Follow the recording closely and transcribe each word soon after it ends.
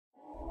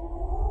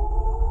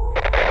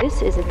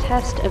This is a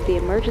test of the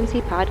emergency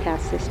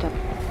podcast system.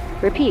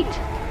 Repeat,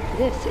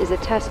 this is a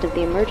test of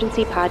the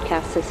emergency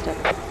podcast system.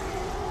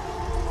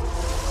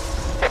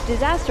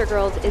 Disaster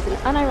Girls is an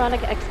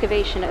unironic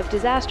excavation of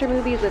disaster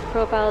movies with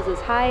profiles as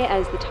high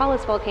as the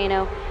tallest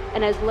volcano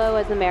and as low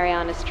as the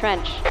Marianas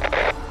Trench.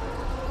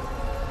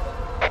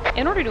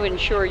 In order to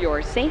ensure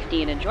your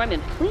safety and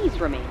enjoyment, please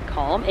remain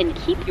calm and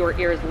keep your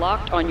ears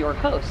locked on your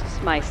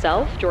hosts,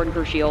 myself, Jordan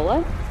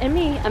Crucchiola, And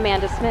me,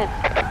 Amanda Smith.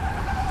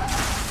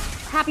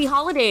 Happy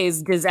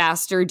holidays,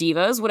 disaster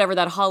divas, whatever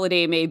that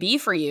holiday may be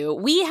for you.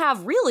 We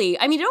have really,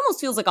 it almost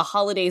feels like a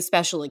holiday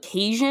special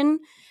occasion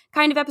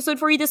kind of episode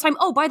for you this time.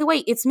 Oh, by the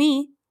way, it's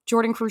me,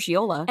 Jordan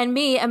Crucchiola. And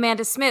me,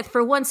 Amanda Smith.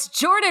 For once,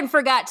 Jordan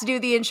forgot to do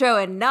the intro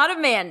and not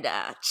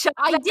Amanda.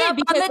 I did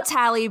because on the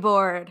tally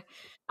board.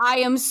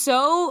 I'm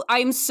so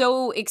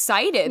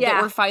excited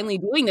that we're finally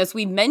doing this.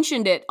 We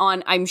mentioned it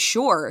on, I'm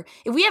sure,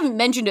 if we haven't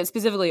mentioned it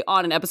specifically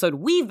on an episode,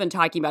 we've been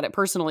talking about it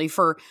personally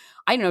for,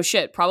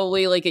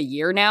 probably like a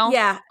year now.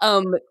 Yeah.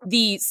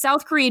 The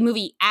South Korean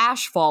movie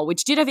Ashfall,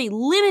 which did have a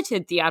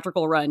limited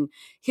theatrical run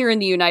here in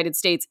the United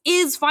States,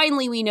 is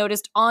finally, we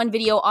noticed, on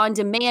video on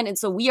demand. And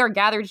so we are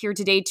gathered here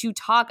today to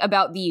talk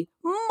about the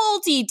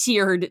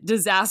multi-tiered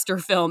disaster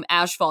film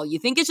Ashfall. You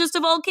think it's just a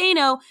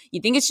volcano,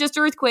 you think it's just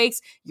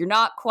earthquakes, you're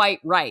not quite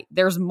right.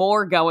 There's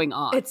more going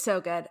on. It's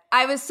so good.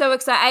 I was so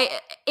excited.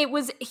 It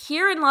was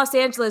here in Los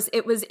Angeles.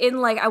 It was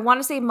in I want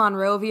to say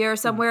Monrovia or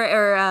somewhere,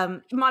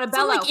 or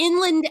Montebello. Some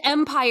Inland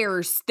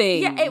Empire's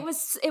thing. Yeah, it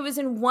was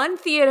in one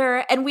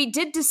theater, and we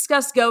did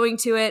discuss going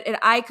to it, and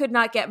I could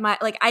not get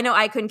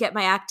I couldn't get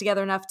my act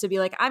together enough to be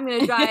like, I'm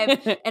going to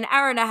drive an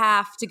hour and a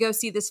half to go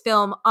see this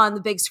film on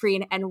the big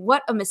screen, and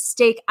what a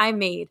mistake I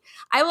made.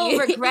 I will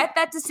regret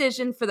that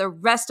decision for the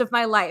rest of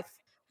my life.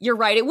 You're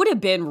right. It would have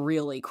been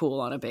really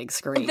cool on a big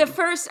screen.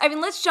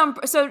 Let's jump.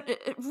 So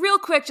real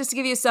quick, just to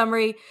give you a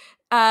summary,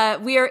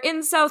 we are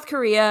in South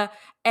Korea,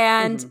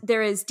 and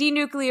there is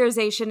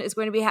denuclearization is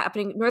going to be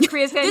happening. North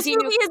Korea is going to This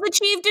movie has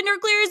achieved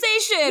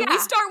denuclearization. Yeah. We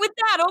start with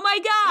that. Oh my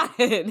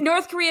God.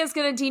 North Korea is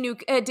going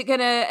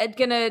to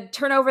gonna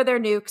turn over their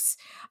nukes.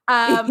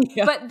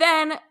 But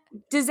then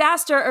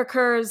disaster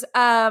occurs.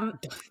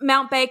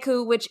 Mount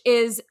Baeku, which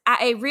is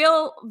a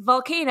real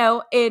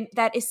volcano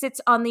that sits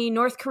on the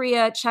North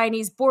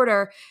Korea-Chinese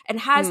border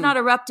and has not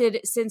erupted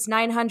since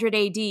 900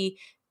 AD,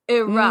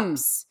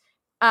 erupts,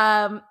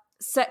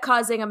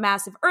 causing a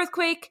massive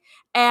earthquake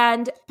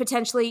and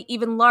potentially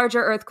even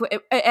larger earthquake,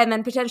 and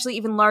then potentially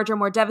even larger,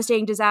 more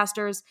devastating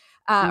disasters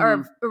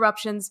or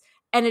eruptions.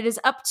 And it is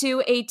up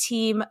to a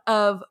team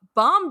of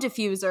bomb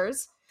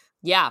diffusers.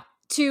 Yeah.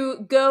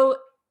 To go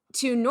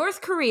to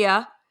North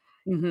Korea,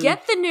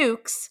 get the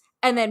nukes,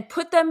 and then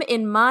put them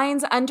in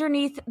mines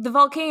underneath the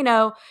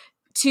volcano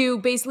to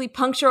basically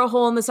puncture a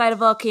hole in the side of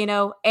the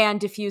volcano and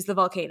diffuse the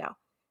volcano.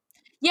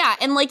 Yeah,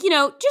 and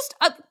just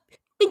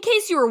in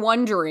case you were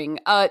wondering,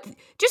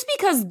 just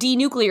because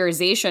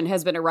denuclearization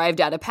has been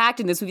arrived at a pact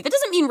in this movie, that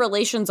doesn't mean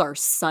relations are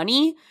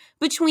sunny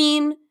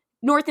between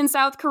North and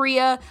South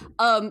Korea.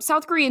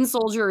 South Korean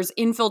soldiers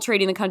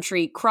infiltrating the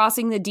country,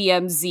 crossing the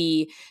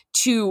DMZ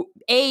to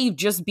A,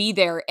 just be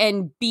there,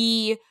 and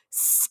B,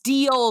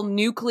 steal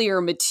nuclear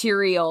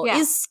material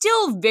is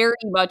still very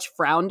much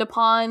frowned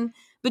upon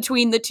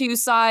between the two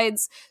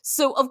sides.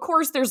 So of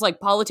course there's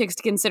politics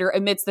to consider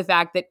amidst the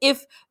fact that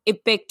if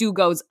Baekdu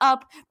goes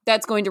up,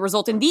 that's going to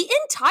result in the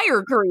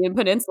entire Korean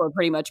peninsula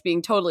pretty much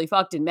being totally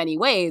fucked in many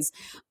ways.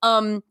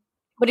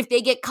 But if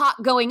they get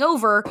caught going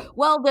over,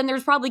 well, then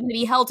there's probably going to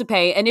be hell to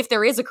pay. And if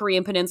there is a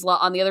Korean peninsula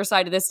on the other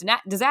side of this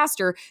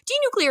disaster,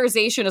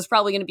 denuclearization is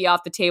probably going to be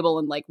off the table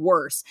and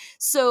worse.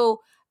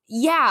 So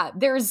yeah,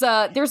 there's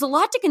a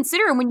lot to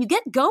consider. And when you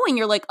get going,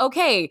 you're like,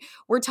 okay,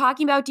 we're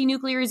talking about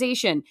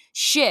denuclearization.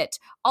 Shit.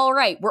 All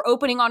right, we're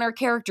opening on our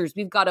characters.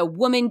 We've got a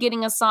woman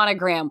getting a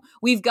sonogram.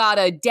 We've got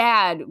a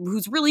dad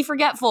who's really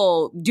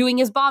forgetful doing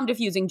his bomb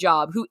diffusing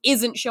job who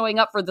isn't showing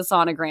up for the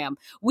sonogram.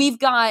 We've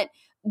got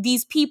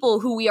these people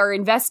who we are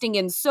investing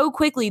in so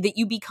quickly that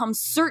you become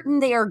certain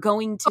they are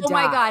going to die. Oh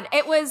my God.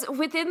 It was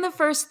within the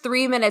first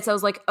 3 minutes, I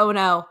was like, oh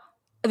no,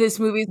 this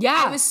movie.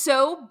 Yeah. I was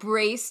so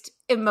braced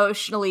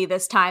emotionally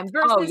this time.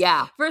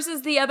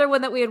 Versus the other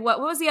one that we had.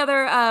 What was the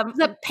other?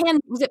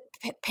 Was it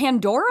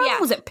Pandora? Yeah.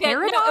 Was it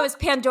Paradise? No, it was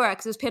Pandora,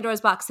 because it was Pandora's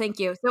Box. Thank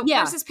you. So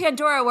versus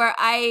Pandora, where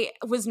I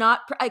was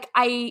not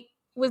prepared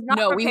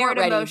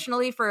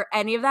emotionally for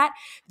any of that.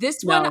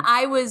 This one,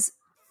 I was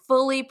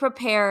fully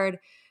prepared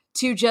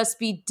to just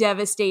be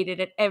devastated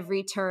at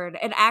every turn.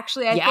 And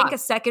actually, I think a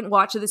second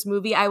watch of this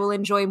movie I will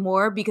enjoy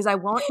more, because I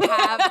won't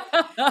have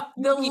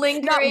the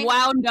lingering... Not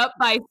wound up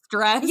by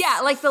stress. Yeah,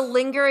 the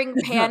lingering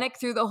panic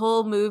through the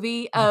whole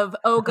movie of,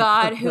 oh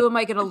God, who am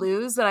I going to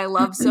lose that I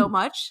love so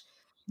much?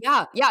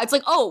 Yeah. It's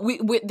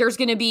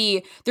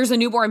there's a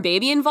newborn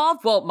baby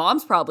involved. Well,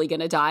 mom's probably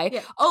going to die.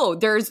 Yeah. Oh,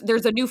 there's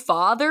a new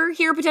father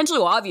here potentially.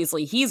 Well,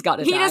 obviously he's got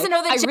to die. He doesn't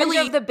know the gender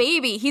of the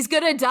baby. He's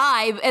going to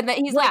die, and that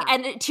he's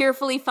and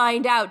tearfully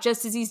find out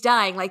just as he's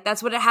dying.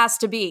 That's what it has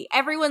to be.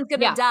 Everyone's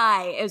going to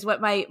die is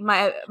what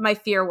my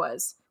fear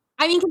was.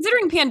 I mean,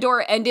 considering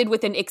Pandora ended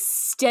with an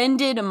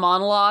extended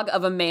monologue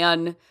of a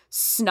man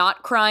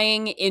snot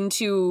crying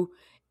into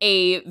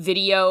a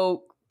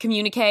video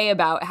communique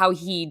about how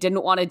he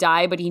didn't want to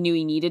die, but he knew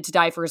he needed to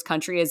die for his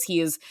country, as he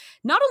is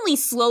not only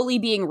slowly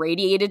being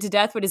radiated to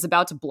death, but is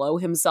about to blow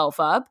himself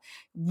up.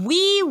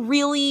 We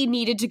really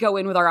needed to go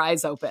in with our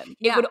eyes open.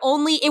 Yeah.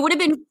 It would have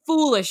been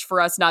foolish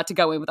for us not to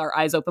go in with our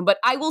eyes open. But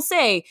I will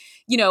say,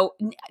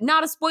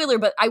 not a spoiler,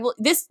 but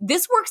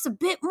this works a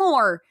bit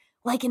more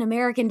like an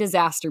American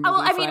disaster movie.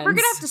 Well, I mean, we're going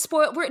to have to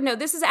spoil.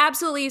 This is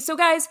absolutely. So,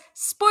 guys,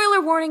 spoiler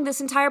warning.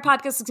 This entire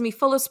podcast is going to be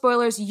full of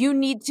spoilers. You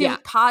need to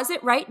pause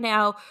it right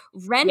now,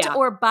 rent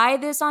or buy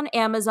this on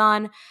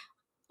Amazon,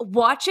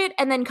 watch it,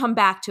 and then come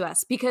back to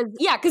us. Because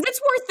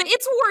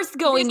it's worth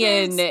going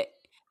in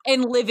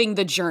and living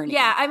the journey.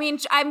 Yeah, I mean,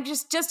 I'm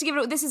just to give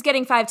it. This is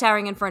getting 5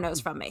 towering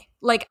infernos from me.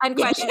 Like,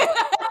 unquestionably.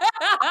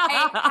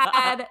 I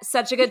had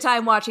such a good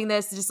time watching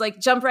this. Just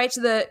like cut right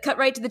to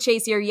the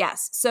chase here.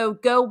 Yes. So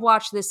go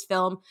watch this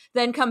film,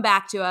 then come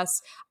back to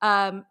us.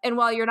 And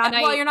while you're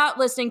not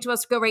listening to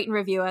us, go rate and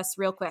review us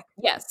real quick.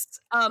 Yes.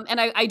 And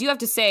I do have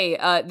to say,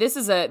 this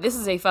is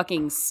a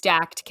fucking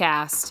stacked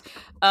cast.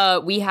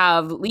 We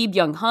have Lee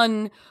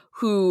Byung-hun,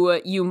 who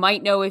you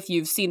might know if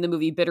you've seen the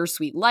movie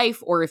Bittersweet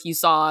Life, or if you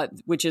saw,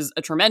 which is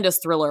a tremendous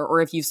thriller,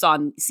 or if you've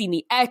seen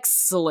the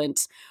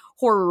excellent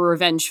horror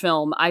revenge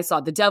film I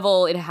Saw the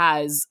Devil. It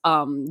has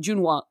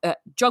Jung-woo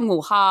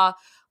Ha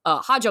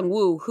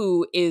Jung-woo,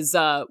 who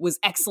was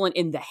excellent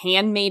in The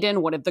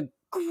Handmaiden, one of the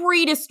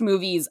greatest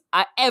movies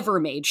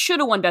ever made. Should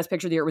have won Best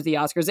Picture the year with the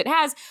Oscars. It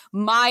has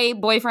my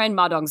boyfriend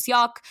Ma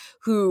Dong-seok,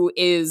 who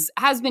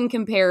has been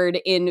compared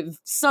in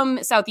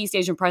some Southeast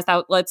Asian press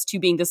outlets to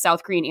being the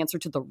South Korean answer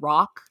to The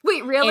Rock.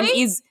 Wait,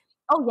 really? And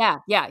oh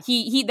yeah.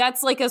 He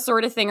that's like a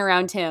sort of thing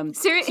around him.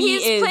 Seriously,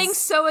 he's playing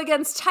so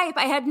against type.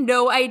 I had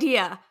no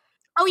idea.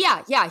 Oh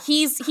yeah.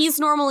 He's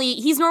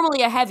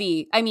normally a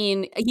heavy. I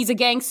mean, he's a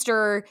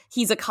gangster,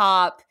 he's a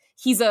cop,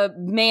 he's a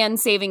man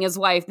saving his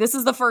wife. This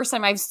is the first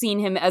time I've seen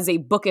him as a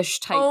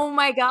bookish type. Oh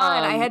my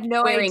god, I had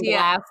no wearing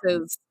idea.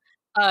 Glasses.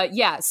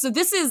 So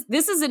this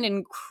is an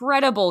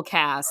incredible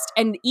cast,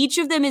 and each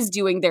of them is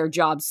doing their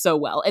job so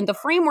well. And the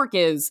framework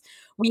is,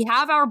 we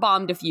have our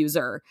bomb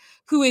diffuser,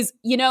 who is,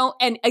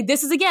 and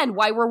this is again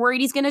why we're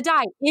worried he's going to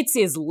die. It's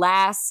his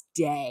last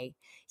day.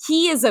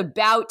 He is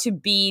about to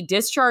be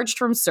discharged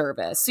from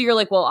service. So you're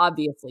like, well,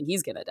 obviously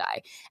he's going to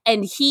die.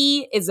 And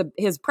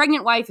his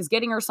pregnant wife is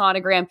getting her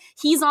sonogram.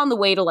 He's on the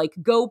way to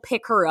go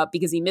pick her up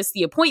because he missed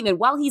the appointment.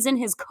 While he's in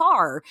his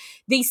car,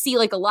 they see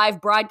a live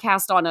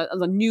broadcast on a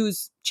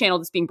news channel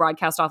that's being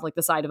broadcast off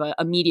the side of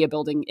a media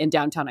building in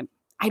downtown.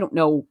 I don't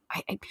know.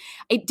 I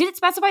did it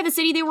specify the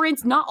city they were in?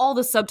 Not all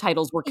the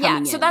subtitles were coming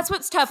in. Yeah, so that's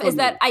what's tough is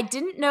that I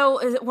didn't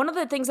know. One of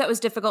the things that was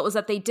difficult was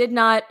that they did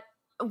not,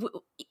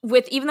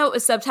 even though it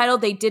was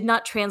subtitled, they did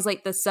not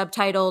translate the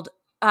subtitled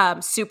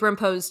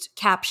superimposed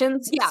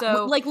captions. Yeah,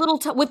 so they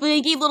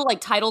gave little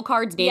title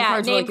cards, name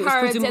cards, name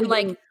cards,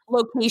 and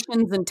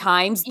locations and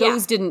times.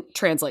 Those didn't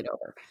translate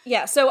over.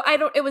 Yeah, so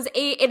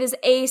it is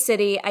a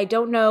city. I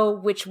don't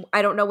know which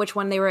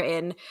one they were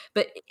in,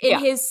 but in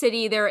his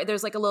city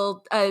there's a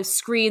little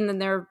screen,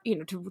 and they're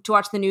to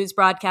watch the news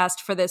broadcast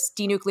for this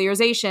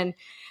denuclearization,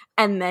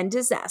 and then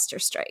disaster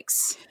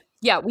strikes.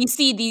 Yeah, we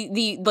see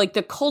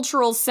the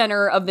cultural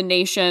center of the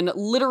nation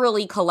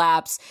literally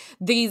collapse.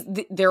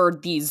 There are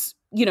these,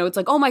 it's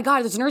like, oh my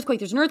God, there's an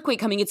earthquake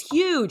coming. It's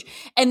huge.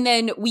 And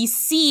then we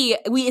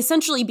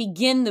essentially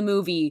begin the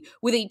movie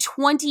with a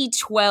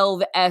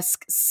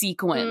 2012-esque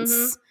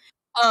sequence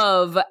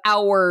of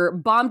our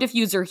bomb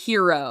diffuser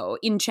hero,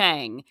 In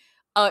Chang,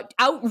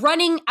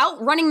 outrunning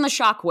the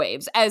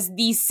shockwaves as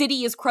the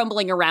city is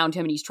crumbling around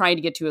him and he's trying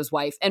to get to his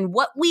wife. And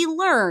what we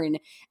learn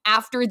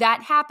after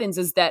that happens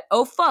is that,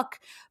 oh fuck,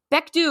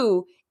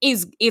 Baekdu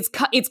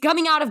it's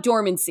coming out of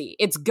dormancy.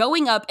 It's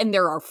going up, and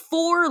there are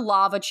 4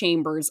 lava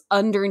chambers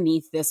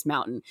underneath this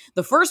mountain.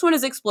 The first one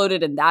is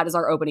exploded, and that is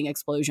our opening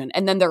explosion.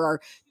 And then there are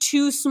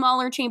 2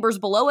 smaller chambers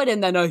below it,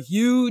 and then a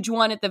huge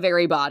one at the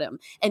very bottom.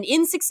 And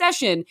in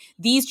succession,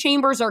 these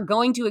chambers are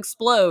going to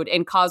explode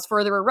and cause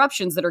further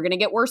eruptions that are going to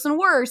get worse and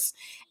worse.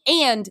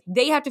 And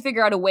they have to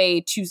figure out a way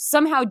to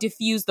somehow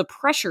diffuse the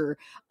pressure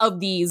of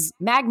these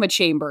magma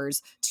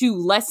chambers to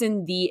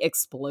lessen the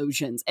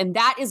explosions. And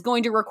that is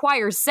going to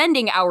require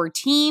sending our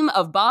team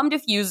of bomb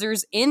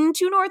diffusers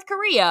into North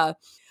Korea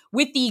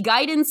with the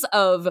guidance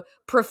of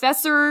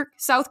Professor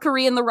South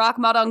Korean The Rock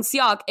Ma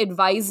Dong-seok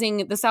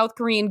advising the South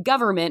Korean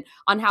government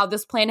on how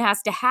this plan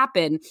has to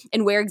happen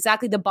and where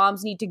exactly the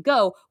bombs need to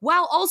go,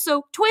 while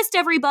also, twist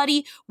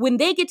everybody, when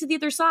they get to the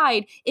other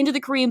side into the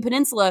Korean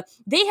peninsula,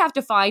 they have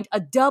to find a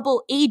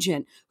double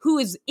agent who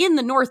is in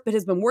the North but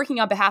has been working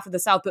on behalf of the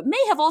South, but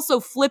may have also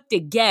flipped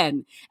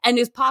again and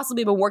has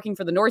possibly been working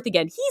for the North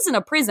again. He's in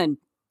a prison.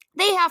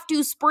 They have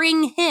to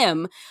spring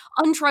him,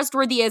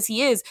 untrustworthy as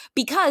he is,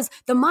 because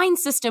the mine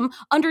system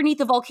underneath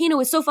the volcano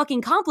is so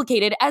fucking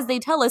complicated. As they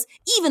tell us,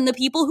 even the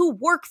people who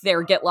work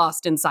there get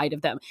lost inside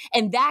of them.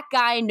 And that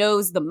guy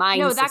knows the mine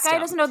system. No, that guy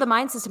doesn't know the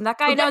mine system. That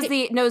guy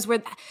knows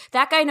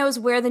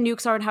where the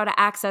nukes are and how to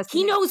access them.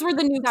 He knows where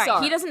the nukes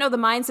are. He doesn't know the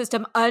mine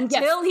system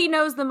until he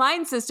knows the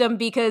mine system,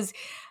 because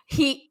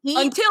he eats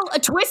until a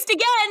twist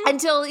again.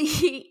 Until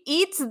he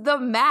eats the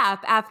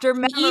map after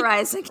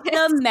memorizing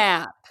the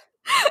map.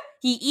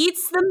 He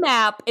eats the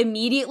map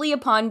immediately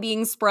upon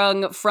being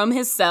sprung from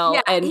his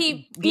cell and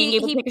being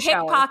able to take a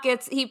shower.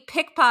 He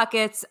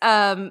pickpockets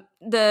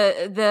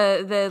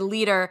the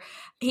leader.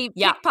 He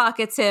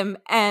pickpockets him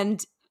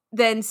and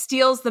then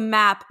steals the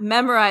map,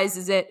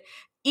 memorizes it,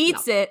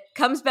 eats it,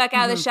 comes back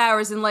out of the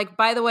showers, and like,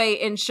 by the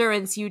way,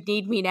 insurance, you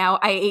need me now.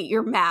 I ate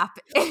your map.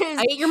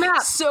 I ate your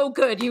map. So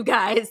good, you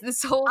guys.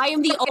 I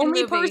am the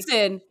only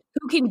person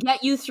who can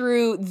get you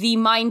through the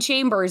mine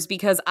chambers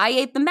because I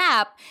ate the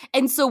map.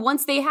 And so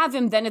once they have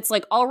him, then it's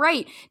like, all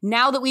right,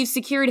 now that we've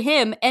secured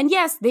him, and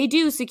yes, they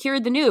do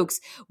secure the nukes,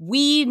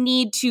 we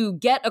need to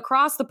get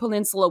across the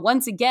peninsula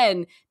once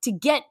again to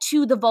get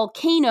to the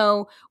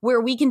volcano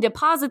where we can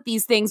deposit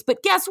these things.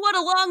 But guess what?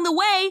 Along the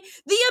way,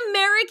 the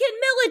American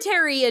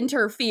military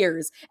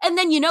interferes. And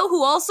then you know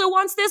who also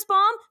wants this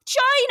bomb?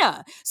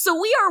 China. So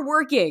we are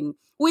working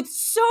with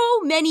so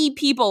many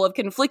people of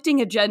conflicting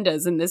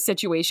agendas in this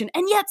situation,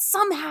 and yet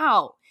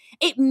somehow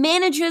it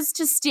manages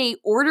to stay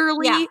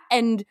orderly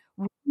and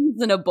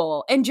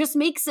reasonable and just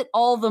makes it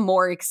all the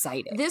more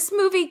exciting. This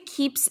movie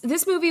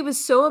was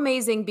so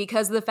amazing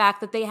because of the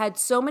fact that they had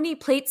so many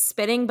plates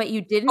spinning, but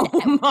you didn't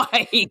Oh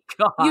my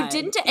God. You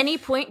didn't at any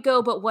point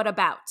go, but what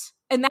about?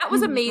 And that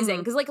was amazing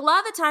because, like, a lot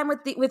of the time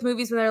with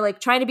movies when they're like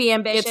trying to be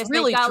ambitious, it's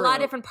really they've got a lot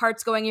of different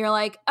parts going. And you're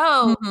like,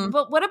 oh,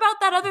 but what about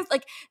that other?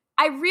 Like,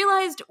 I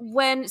realized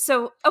we have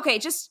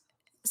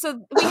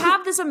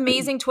this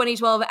amazing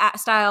 2012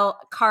 style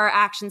car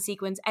action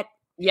sequence at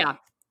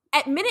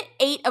minute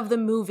 8 of the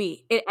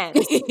movie. It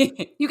ends.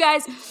 You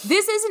guys,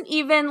 this isn't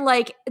even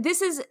like,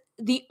 this is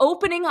the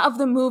opening of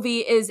the movie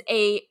is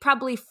a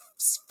probably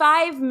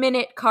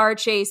 5-minute car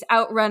chase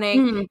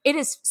outrunning. It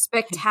is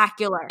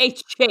spectacular. A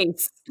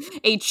chase.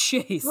 It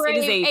is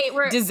a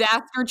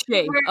disaster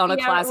chase on a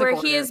classic where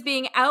order. He is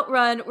being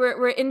outrun,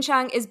 where In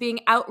Chang is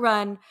being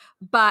outrun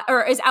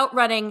is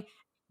outrunning.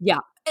 Yeah.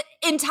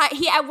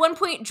 He at one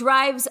point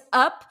drives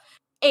up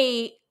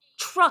a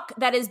truck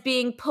that is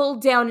being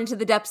pulled down into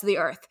the depths of the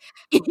earth.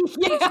 He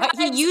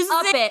uses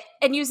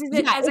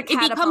it as a catapult.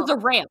 It becomes a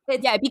ramp.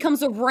 It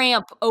becomes a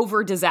ramp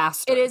over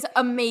disaster. It is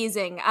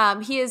amazing.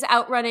 He is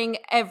outrunning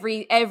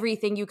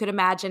everything you could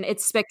imagine.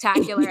 It's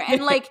spectacular.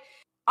 And like,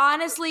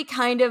 honestly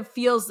kind of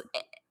feels,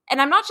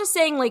 and I'm not just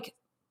saying like,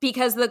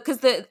 because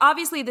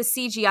obviously the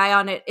CGI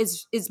on it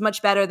is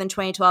much better than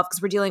 2012 because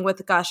we're dealing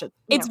with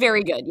it's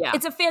very good. Yeah.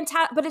 It's a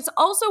fantastic, but it's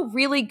also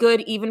really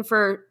good even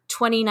for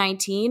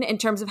 2019 in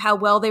terms of how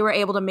well they were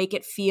able to make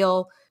it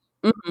feel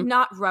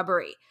not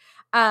rubbery.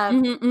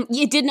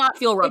 It did not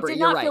feel rubbery. It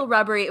did not feel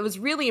rubbery. It was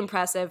really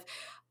impressive.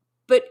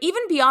 But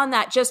even beyond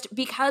that, just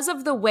because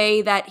of the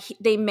way that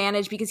they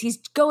manage, because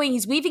he's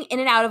weaving in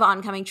and out of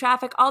oncoming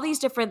traffic, all these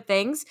different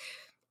things.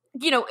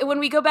 You know, when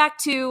we go back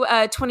to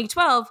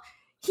 2012,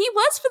 he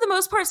was, for the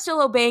most part,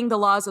 still obeying the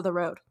laws of the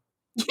road.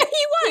 Yeah,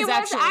 he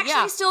was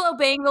actually still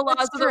obeying the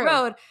laws of the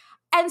road.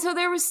 And so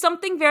there was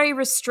something very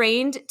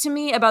restrained to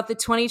me about the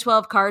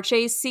 2012 car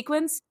chase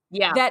sequence.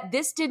 Yeah. That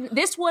this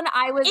one,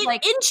 I was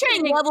like... In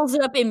Chang levels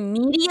it up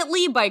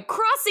immediately by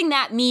crossing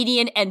that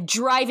median and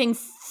driving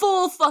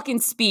full fucking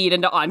speed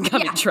into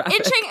oncoming traffic.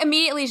 In Chang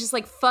immediately is just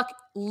like, fuck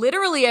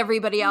literally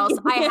everybody else.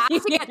 I have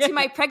to get to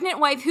my pregnant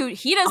wife, who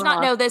he does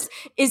not know this,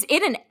 is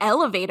in an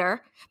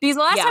elevator. Because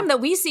the last time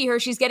that we see her,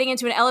 she's getting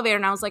into an elevator,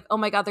 and I was like, oh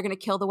my God, they're going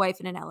to kill the wife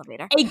in an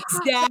elevator.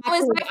 Exactly.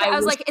 I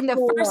was like, in the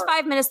first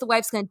 5 minutes, the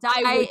wife's going to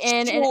die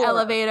in an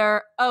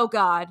elevator. Oh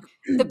God.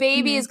 The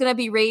baby is going to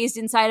be raised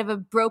inside of a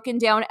broken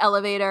down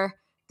elevator.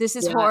 This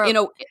is horrible. You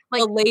know,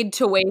 like a laid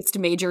to waste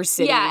major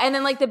city. Yeah, and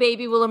then like the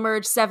baby will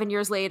emerge 7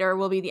 years later,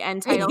 will be the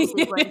end title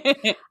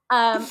sequence.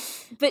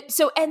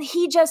 And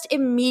he just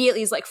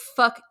immediately is like,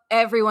 fuck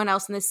everyone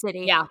else in the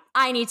city. Yeah.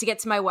 I need to get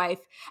to my wife.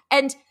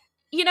 And,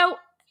 you know,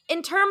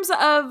 in terms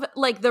of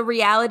like the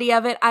reality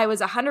of it, I was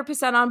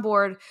 100% on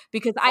board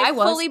because I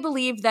fully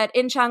believed that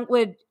In Chang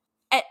would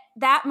at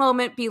that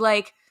moment be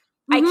like,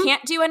 I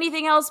can't do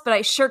anything else, but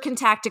I sure can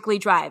tactically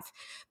drive.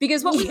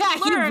 Because what we've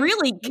learned, he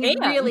really can. He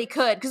really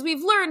could. Because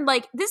we've learned,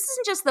 like, this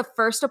isn't just the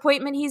first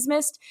appointment he's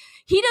missed.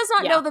 He does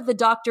not know that the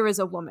doctor is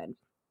a woman.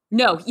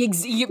 No, he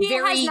has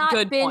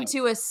not been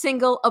to a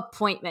single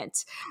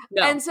appointment.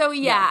 No, and so,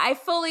 I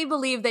fully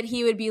believe that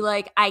he would be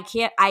like, I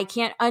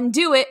can't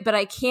undo it, but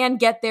I can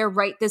get there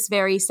right this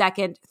very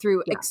second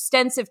through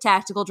extensive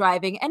tactical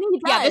driving. And he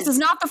does. Yeah, this is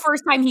not the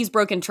first time he's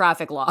broken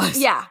traffic laws.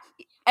 Yeah.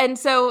 And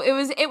so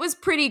it was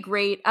pretty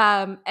great.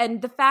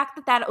 And the fact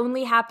that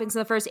only happens in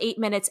the first 8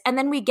 minutes, and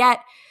then we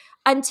get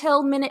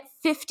until minute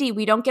 50,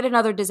 we don't get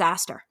another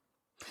disaster.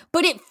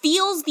 But it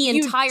feels the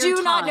entire time. You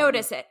do not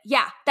notice it.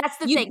 Yeah, that's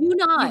the thing. You do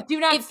not. You do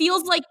not. It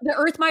feels like the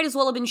Earth might as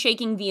well have been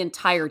shaking the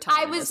entire time.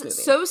 I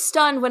was so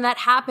stunned when that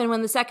happened,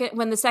 when the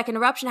second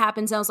eruption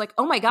happens, and I was like,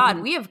 oh my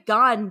God, we have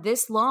gone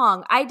this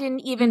long. I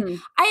didn't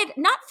even, I had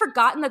not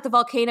forgotten that the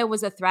volcano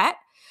was a threat,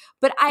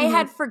 but I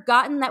had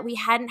forgotten that we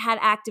hadn't had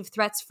active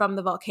threats from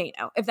the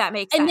volcano, if that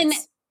makes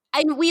sense.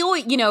 And we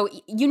always,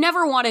 you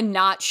never want to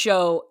not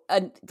show,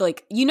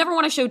 you never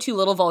want to show too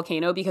little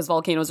volcano because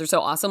volcanoes are so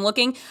awesome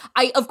looking.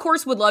 I, of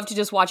course, would love to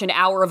just watch an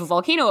hour of a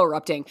volcano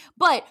erupting.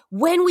 But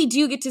when we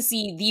do get to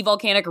see the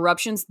volcanic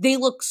eruptions, they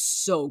look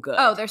so good.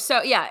 Oh, they're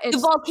so, yeah. The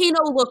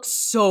volcano looks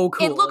so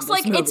cool. It looks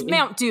like it's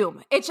Mount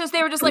Doom. It's just,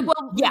 they were just like,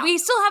 well, we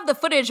still have the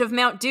footage of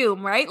Mount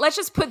Doom, right? Let's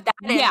just put that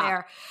in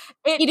there.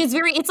 It is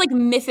it's like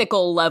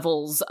mythical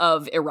levels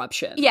of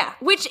eruption. Yeah,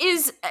 which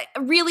is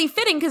really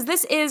fitting because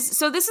this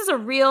is a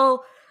real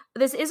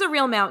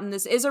mountain.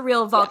 This is a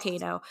real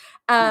volcano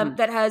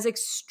that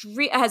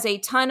has a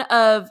ton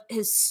of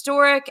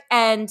historic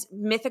and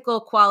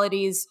mythical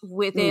qualities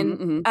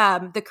within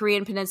the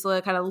Korean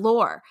Peninsula kind of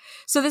lore.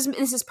 So this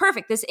is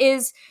perfect. This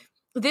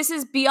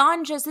is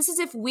beyond just, this is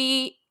if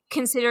we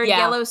considered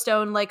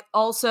Yellowstone like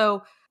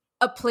also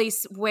a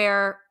place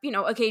where,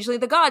 occasionally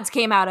the gods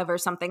came out of or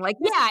something like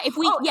this. Yeah, if it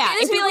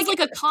was like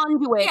a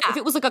conduit, if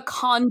it was like a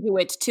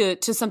conduit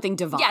to something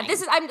divine. Yeah,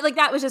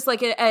 that was just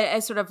like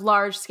a sort of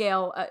large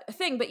scale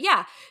thing. But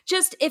yeah,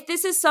 just if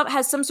this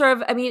has some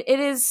sort of,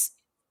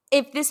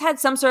 if this had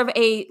some sort of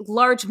a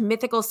large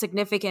mythical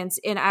significance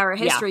in our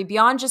history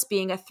beyond just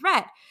being a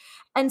threat.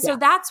 And so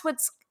that's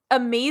what's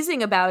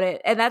amazing about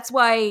it. And that's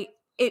why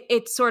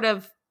it sort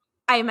of,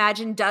 I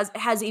imagine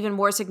has even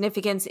more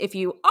significance if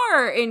you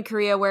are in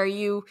Korea, where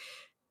you're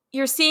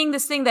seeing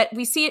this thing that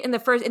we see it in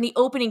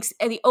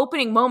the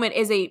opening moment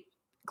is a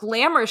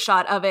glamour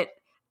shot of it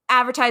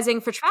advertising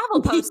for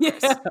travel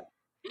posters.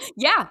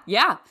 Yeah.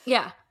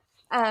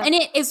 And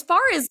as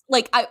far as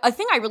a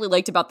thing I really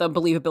liked about the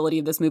believability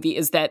of this movie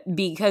is that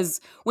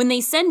because when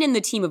they send in the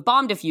team of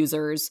bomb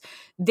diffusers,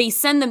 they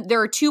send them,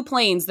 there are 2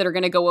 planes that are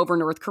going to go over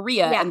North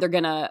Korea and they're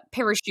going to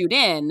parachute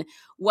in.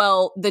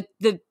 Well, the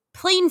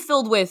plane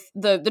filled with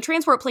the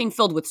transport plane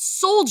filled with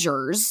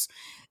soldiers,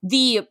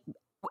 the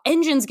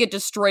engines get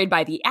destroyed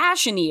by the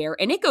ash in the air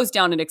and it goes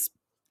down and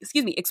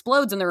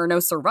explodes and there are no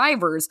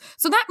survivors.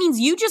 So that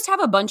means you just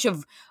have a bunch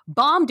of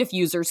bomb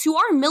diffusers who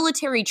are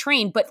military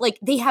trained, but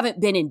they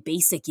haven't been in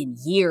basic in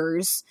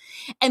years.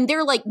 And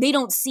they're they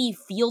don't see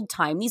field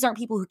time. These aren't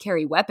people who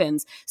carry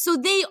weapons. So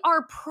they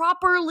are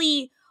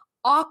properly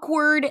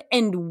awkward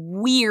and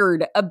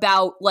weird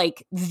about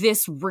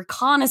this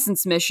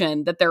reconnaissance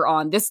mission that they're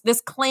on, this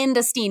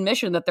clandestine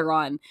mission that they're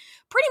on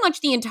pretty much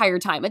the entire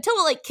time until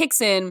it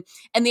kicks in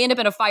and they end up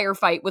in a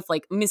firefight with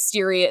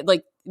mysterious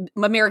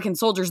American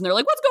soldiers and they're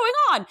like, what's going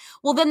on?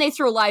 Well, then they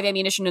throw live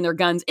ammunition in their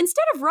guns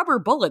instead of rubber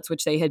bullets,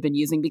 which they had been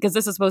using because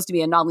this is supposed to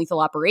be a non-lethal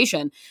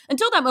operation.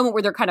 Until that moment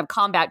where their kind of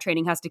combat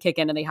training has to kick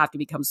in and they have to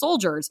become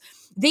soldiers,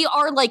 they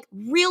are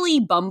really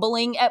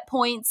bumbling at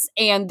points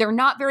and they're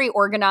not very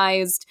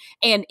organized.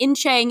 And In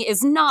Chang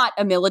is not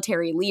a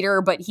military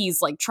leader, but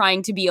he's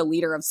trying to be a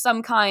leader of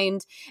some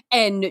kind.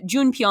 And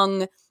Jun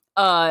Pyong,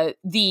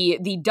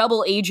 the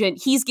double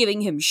agent, he's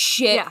giving him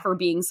shit for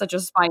being such a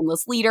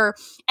spineless leader.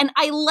 And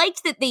I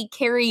liked that they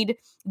carried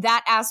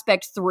that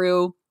aspect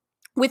through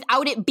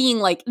without it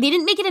being they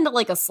didn't make it into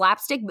a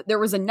slapstick, but there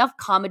was enough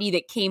comedy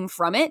that came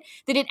from it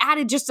that it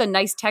added just a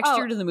nice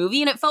texture to the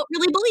movie and it felt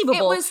really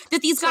believable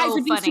that these guys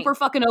would be super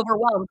fucking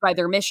overwhelmed by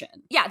their mission.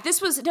 Yeah, this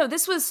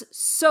was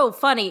so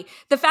funny.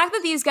 The fact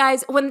that these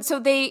guys,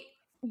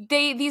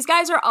 these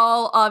guys are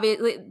all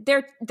obviously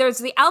there's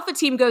the Alpha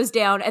team goes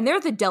down and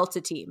they're the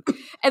Delta team.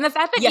 And the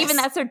fact that even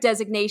that's their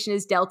designation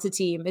is Delta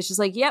team, it's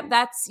just yep,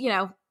 that's,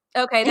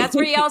 okay, that's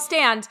where y'all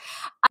stand.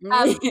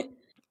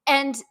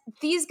 And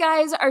these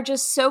guys are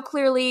just so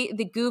clearly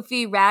the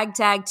goofy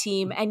ragtag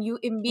team and you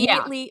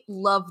immediately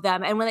love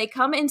them. And when they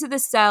come into the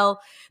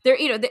cell, they're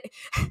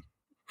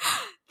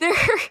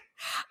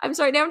I'm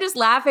sorry, now I'm just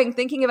laughing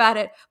thinking about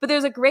it, but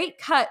there's a great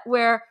cut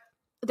where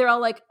they're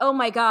all like, oh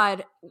my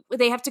God,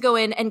 they have to go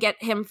in and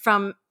get him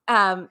from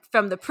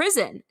the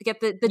prison, get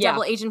the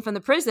double agent from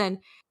the prison.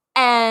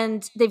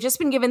 And they've just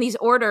been given these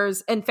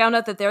orders and found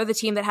out that they're the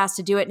team that has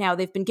to do it now.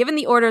 They've been given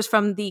the orders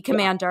from the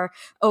commander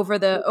over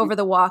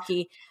the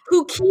walkie.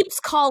 Who keeps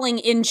calling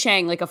In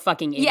Chang like a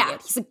fucking idiot. Yeah.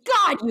 He's like,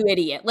 God, you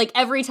idiot.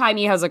 Every time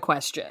he has a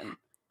question.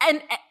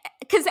 And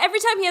because every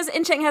time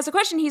In Chang has a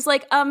question, he's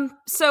like,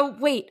 so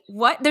wait,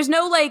 what? There's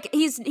no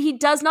he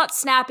does not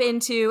snap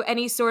into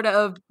any sort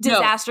of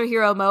disaster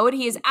hero mode.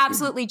 He is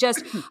absolutely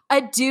just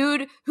a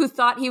dude who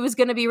thought he was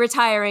going to be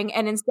retiring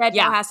and instead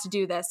now has to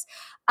do this.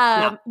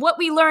 What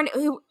we learn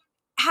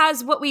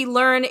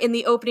in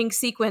the opening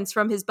sequence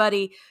from his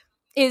buddy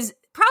is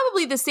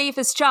probably the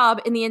safest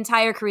job in the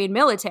entire Korean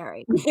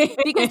military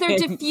because they're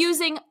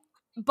diffusing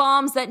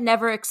bombs that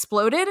never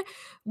exploded,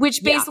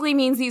 which basically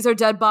means these are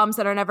dead bombs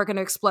that are never going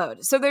to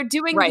explode. So they're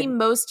doing the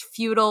most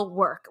futile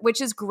work, which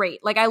is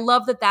great. Like, I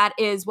love that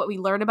is what we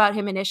learn about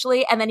him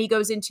initially. And then he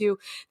goes into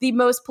the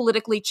most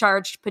politically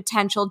charged,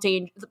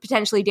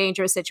 potentially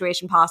dangerous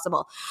situation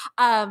possible.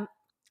 And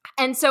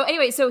so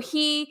anyway, so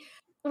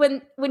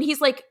when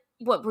he's like,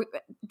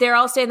 they're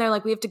all staying there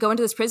like, we have to go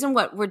into this prison.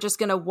 We're just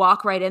going to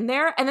walk right in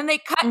there. And then they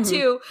cut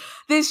to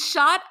this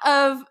shot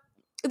of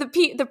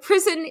the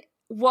prison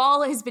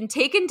wall has been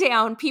taken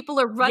down. People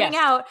are running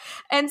out.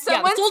 And so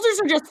the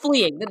soldiers are just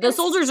fleeing. The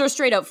soldiers are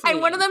straight up fleeing.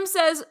 And one of them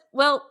says,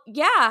 well,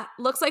 yeah,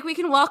 looks like we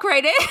can walk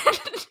right in.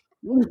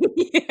 And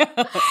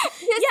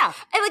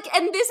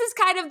this is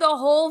kind of the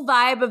whole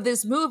vibe of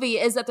this movie,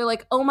 is that they're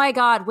like, oh my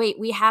God, wait,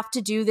 we have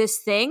to do this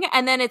thing.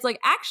 And then it's like,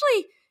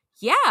 actually,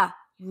 yeah,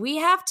 we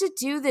have to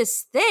do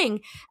this thing.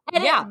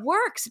 And it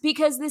works,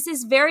 because this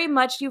is very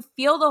much, you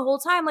feel the whole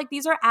time like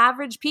these are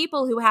average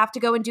people who have to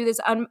go and do this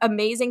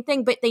amazing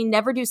thing, but they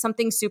never do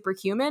something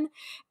superhuman.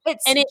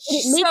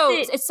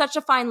 It's such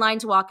a fine line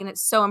to walk, and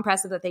it's so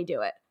impressive that they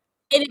do it.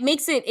 And it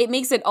makes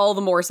it all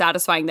the more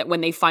satisfying that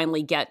when they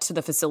finally get to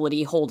the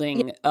facility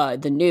holding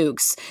the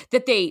nukes,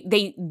 that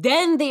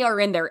they are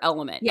in their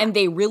element and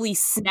they really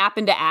snap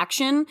into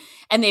action,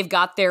 and they've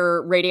got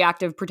their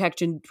radioactive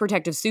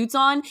protective suits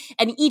on,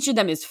 and each of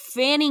them is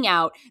fanning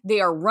out.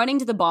 They are running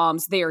to the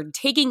bombs. They are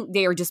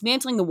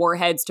dismantling the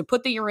warheads to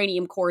put the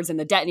uranium cores in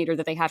the detonator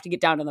that they have to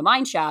get down to the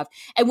mine shaft.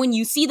 And when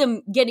you see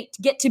them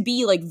get to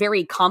be like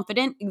very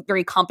confident,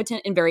 very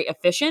competent, and very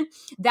efficient,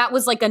 that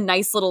was like a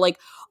nice little like,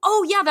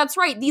 oh yeah, that's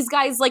right. These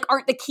guys like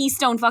aren't the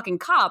Keystone fucking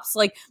cops.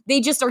 Like, they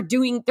just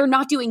they're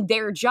not doing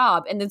their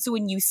job. And then so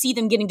when you see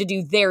them getting to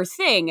do their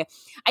thing,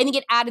 I think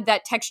it added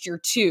that texture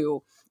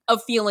too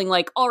of feeling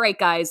like, all right,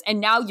 guys, and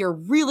now you're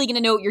really going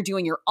to know what you're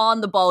doing. You're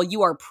on the ball.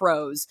 You are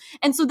pros.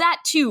 And so that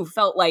too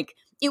felt like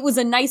it was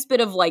a nice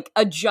bit of like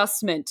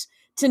adjustment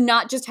to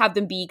not just have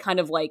them be kind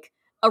of like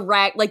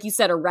like you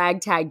said, a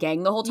ragtag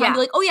gang the whole time. Be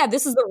like, oh yeah,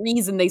 this is the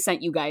reason they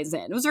sent you guys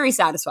in. It was very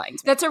satisfying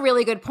to me. That's a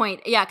really good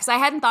point. Yeah, because I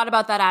hadn't thought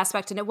about that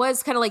aspect, and it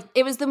was kind of like,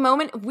 it was the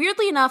moment,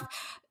 weirdly enough,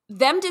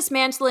 them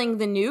dismantling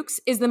the nukes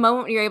is the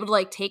moment when you're able to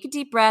like take a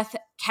deep breath,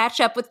 catch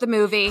up with the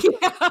movie,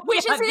 which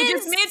is an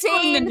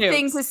insane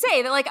thing to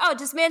say. That like, oh,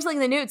 dismantling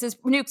the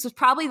nukes was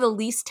probably the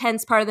least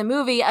tense part of the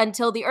movie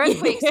until the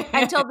earthquakes,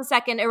 until the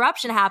second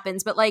eruption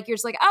happens. But like, you're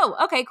just like, oh,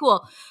 okay,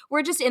 cool.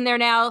 We're just in there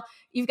now.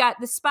 You've got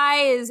the spy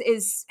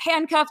is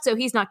handcuffed, so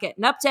he's not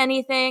getting up to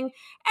anything.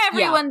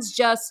 Everyone's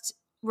just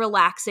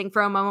relaxing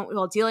for a moment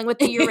while dealing with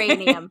the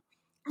uranium.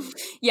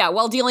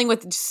 While dealing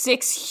with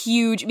 6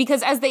 huge,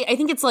 because I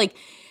think it's like,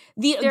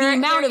 the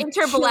amount of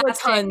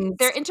kilotons,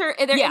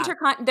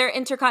 they're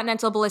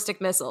intercontinental ballistic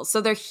missiles,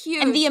 so they're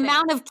huge, and the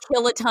amount of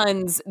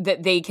kilotons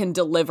that they can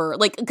deliver,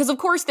 like, because of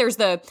course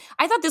I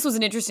thought this was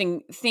an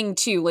interesting thing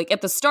too, like at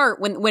the start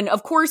when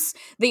of course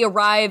they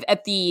arrive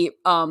at the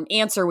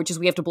answer, which is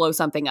we have to blow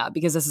something up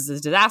because this is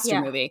a disaster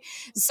movie.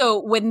 So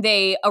when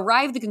they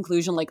arrive at the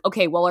conclusion, like,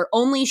 okay, well, our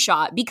only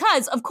shot,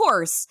 because of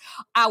course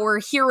our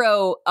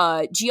hero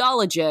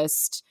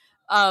geologist,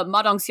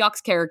 Ma Dong-seok's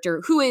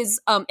character, who is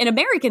an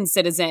American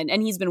citizen,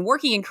 and he's been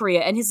working in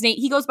Korea, and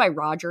he goes by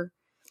Roger.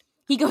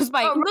 He goes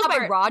by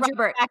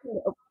Robert.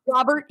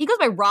 He goes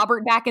by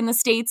Robert back in the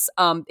States.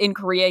 In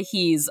Korea,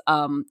 he's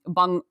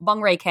Bong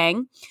Rae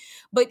Kang.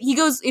 But he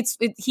goes,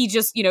 he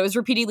just, is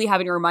repeatedly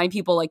having to remind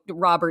people like,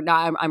 Robert, no,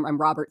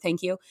 I'm Robert,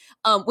 thank you.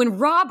 When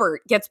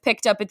Robert gets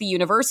picked up at the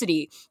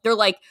university, they're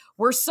like,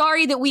 we're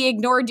sorry that we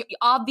ignored,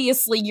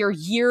 obviously, your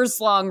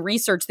years-long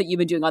research that you've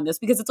been doing on this,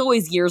 because it's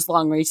always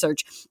years-long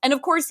research. And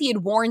of course, he had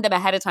warned them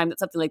ahead of time that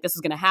something like this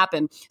was going to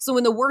happen. So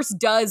when the worst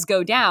does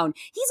go down,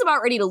 he's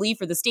about ready to leave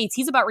for the States.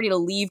 He's about ready to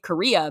leave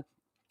Korea.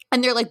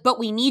 And they're like, but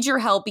we need your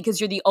help because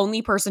you're the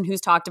only person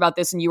who's talked about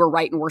this and you were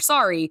right and we're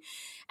sorry.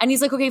 And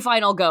he's like, okay,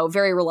 fine, I'll go,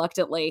 very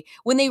reluctantly.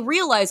 When they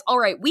realize, all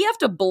right, we have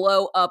to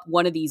blow up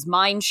one of these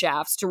mine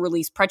shafts to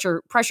release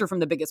pressure from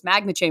the biggest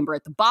magma chamber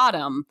at the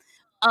bottom.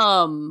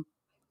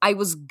 I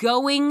was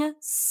going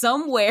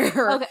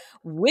somewhere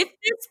with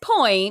this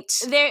point.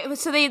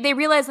 So they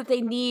realize that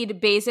they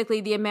need basically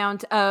the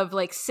amount of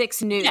like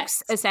 6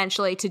 nukes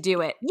essentially to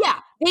do it. Yeah.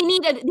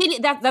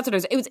 That's what it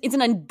was. It's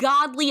an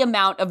ungodly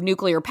amount of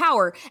nuclear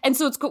power. And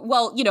so it's,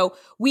 well,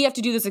 we have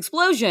to do this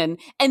explosion.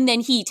 And then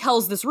he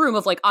tells this room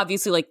of like,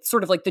 obviously like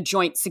sort of like the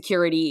joint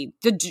security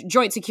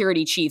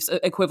chiefs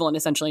equivalent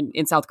essentially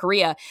in South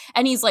Korea.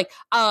 And he's like,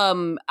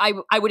 I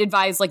would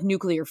advise like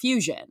nuclear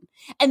fusion.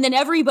 And then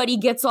everybody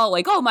gets all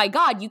like, oh my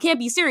God, you can't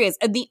be serious.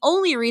 And the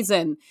only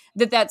reason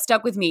that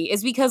stuck with me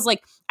is because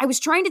like, I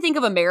was trying to think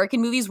of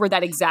American movies where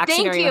that exact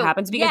scenario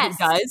happens, because it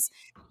does.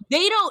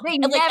 They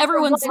like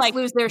everyone's like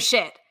lose their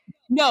shit.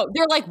 No,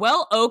 they're like,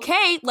 well,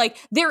 okay. Like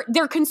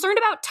they're concerned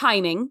about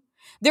timing.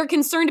 They're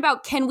concerned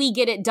about, can we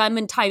get it done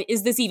in time?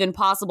 Is this even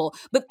possible?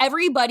 But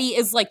everybody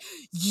is like,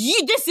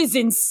 this is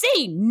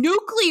insane.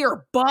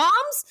 Nuclear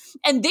bombs?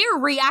 And they're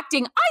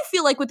reacting, I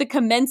feel like, with a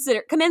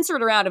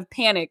commensurate amount of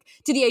panic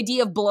to the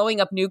idea of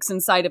blowing up nukes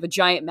inside of a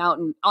giant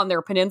mountain on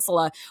their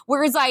peninsula.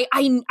 Whereas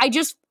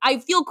I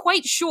feel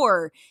quite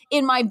sure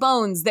in my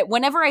bones that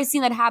whenever I see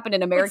that happen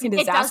in American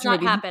disaster it does not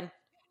movies, happen.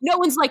 no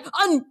one's like,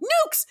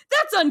 nukes,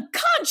 that's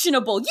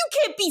unconscionable. You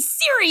can't be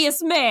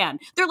serious, man.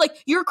 They're like,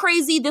 you're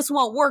crazy, this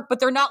won't work. But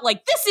they're not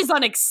like, this is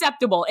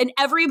unacceptable. And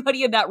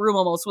everybody in that room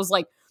almost was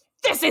like,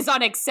 this is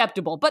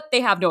unacceptable. But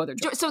they have no other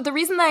choice. So the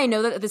reason that I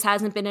know that this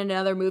hasn't been in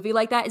another movie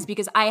like that is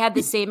because I had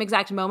the same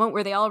exact moment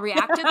where they all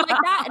reacted like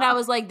that. And I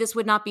was like, this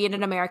would not be in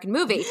an American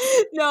movie.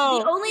 No.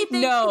 The only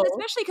thing,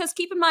 especially because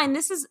keep in mind,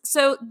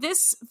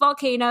 this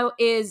volcano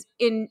is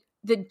in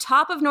the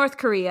top of North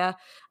Korea.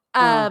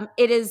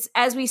 It is,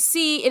 as we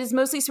see, it is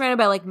mostly surrounded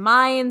by like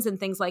mines and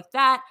things like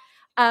that.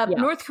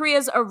 North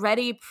Korea's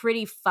already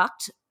pretty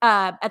fucked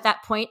at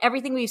that point.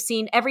 Everything we've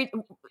seen,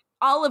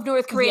 all of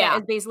North Korea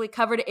is basically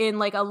covered in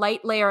like a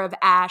light layer of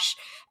ash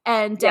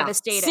and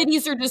devastated.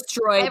 Cities are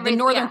destroyed. The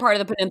northern part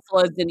of the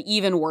peninsula is in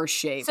even worse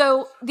shape.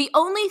 So the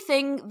only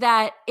thing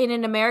that in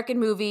an American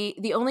movie,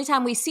 the only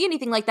time we see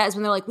anything like that is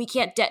when they're like, we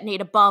can't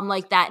detonate a bomb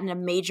like that in a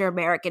major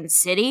American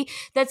city.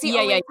 That's the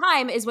only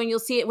time is when you'll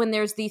see it when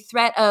there's the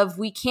threat of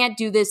we can't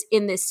do this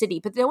in this city.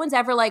 But no one's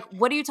ever like,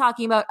 what are you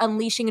talking about?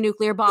 Unleashing a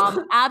nuclear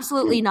bomb?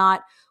 Absolutely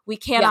not. We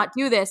cannot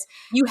do this.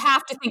 You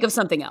have to think of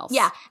something else.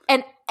 Yeah.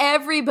 And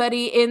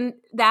everybody in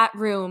that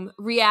room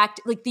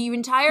like the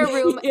entire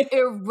room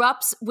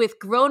erupts with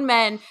grown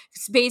men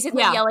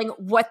basically yelling,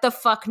 what the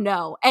fuck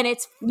no? And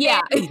it's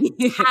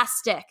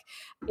fantastic.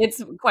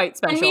 It's quite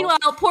special. And meanwhile,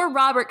 poor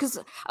Robert, because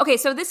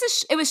so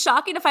it was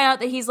shocking to find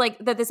out that he's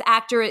like that this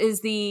actor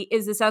is the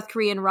South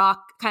Korean rock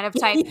kind of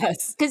type.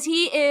 Yes. Because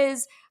he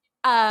is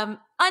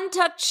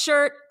untouched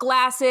shirt,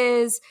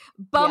 glasses,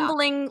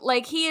 bumbling,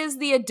 like he is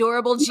the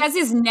adorable. He has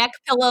his neck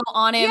pillow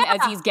on him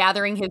as he's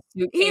gathering his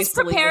suitcase. He's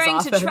preparing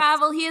to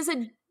travel. He is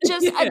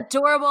just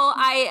adorable.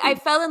 I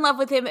fell in love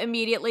with him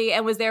immediately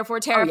and was therefore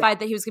terrified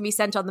that he was going to be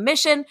sent on the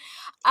mission.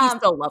 He's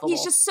so lovable.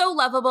 He's just so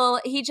lovable.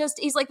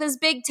 He's like this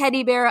big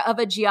teddy bear of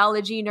a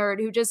geology nerd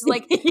who just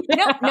like,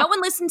 no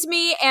one listened to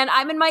me and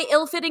I'm in my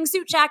ill-fitting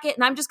suit jacket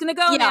and I'm just going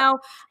to go now.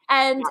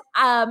 And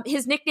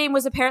his nickname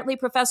was apparently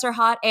Professor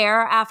Hot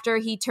Air after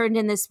he turned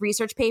in this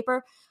research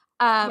paper.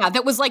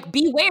 That was like,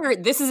 beware,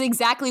 this is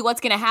exactly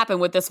what's going to happen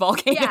with this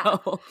volcano.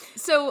 Yeah.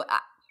 So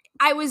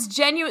I was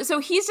genuine. So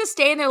he's just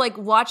staying there, like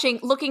watching,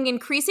 looking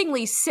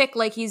increasingly sick.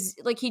 Like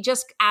he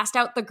just asked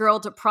out the girl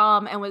to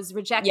prom and was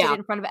rejected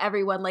in front of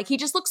everyone. Like he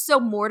just looks so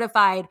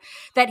mortified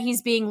that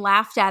he's being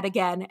laughed at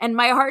again. And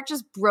my heart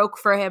just broke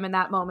for him in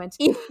that moment.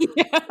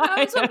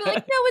 I was like,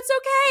 no, it's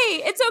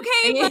okay. It's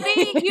okay,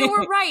 buddy. You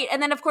were right.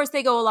 And then of course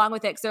they go along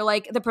with it. Cause they're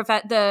like,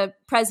 the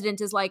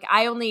president is like,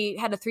 I only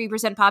had a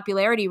 3%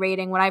 popularity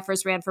rating when I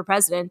first ran for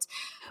president.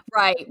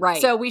 Right.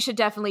 So we should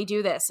definitely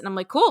do this. And I'm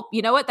like, cool.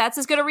 You know what? That's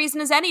as good a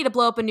reason as any to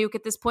blow up a nuke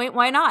at this point.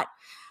 Why not?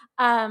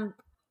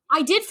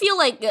 I did feel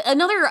like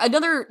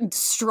another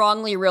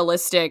strongly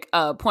realistic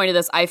point of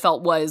this I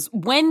felt was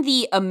when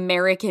the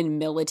American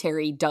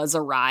military does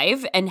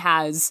arrive and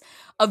has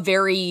a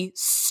very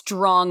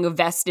strong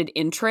vested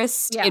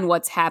interest in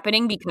what's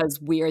happening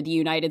because we are the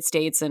United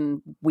States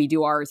and we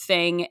do our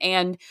thing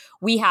and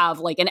we have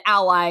like an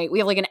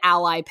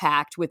ally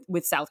pact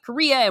with South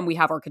Korea and we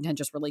have our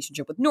contentious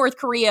relationship with North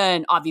Korea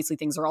and obviously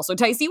things are also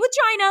dicey with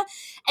China.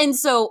 And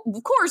so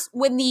of course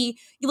when the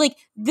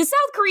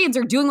South Koreans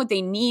are doing what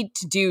they need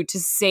to do to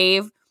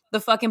save the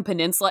fucking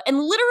peninsula and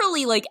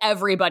literally like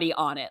everybody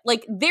on it.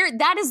 Like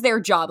that is their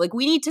job. Like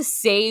we need to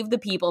save the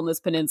people in this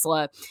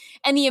peninsula.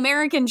 And the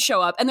Americans show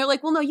up and they're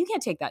like, well, no, you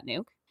can't take that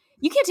nuke.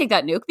 You can't take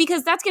that nuke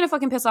because that's going to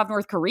fucking piss off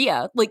North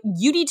Korea. Like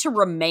you need to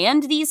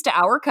remand these to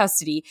our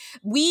custody.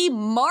 We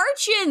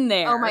march in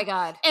there. Oh my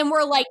God. And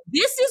we're like,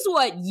 this is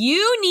what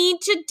you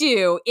need to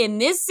do in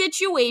this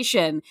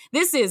situation.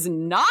 This is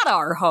not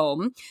our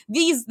home.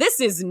 This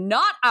is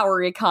not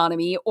our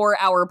economy or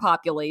our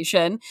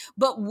population,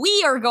 but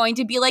we are going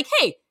to be like,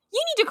 hey,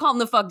 you need to calm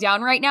the fuck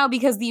down right now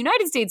because the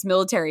United States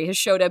military has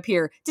showed up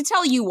here to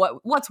tell you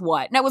what's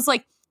what. And I was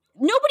like,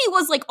 nobody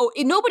was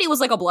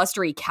like a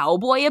blustery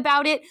cowboy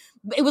about it.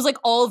 It was like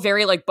all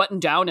very like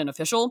buttoned down and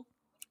official.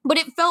 But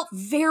it felt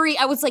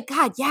I was like,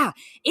 God, yeah,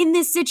 in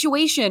this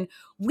situation,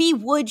 we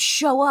would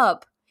show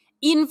up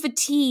in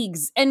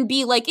fatigues and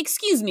be like,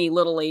 excuse me,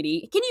 little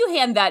lady, can you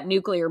hand that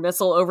nuclear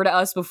missile over to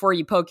us before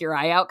you poke your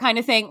eye out kind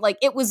of thing? Like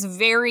it was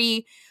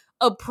very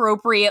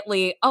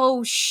appropriately,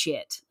 oh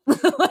shit.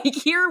 Like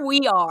here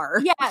we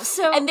are. Yeah.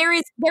 So and there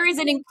is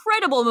an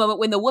incredible moment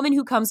when the woman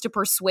who comes to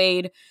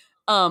persuade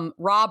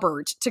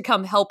Robert to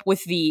come help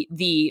with the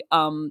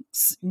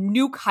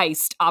nuke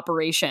heist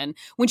operation.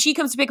 When she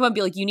comes to pick him up and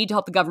be like, you need to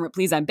help the government,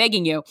 please, I'm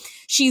begging you.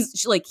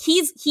 She's like,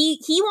 he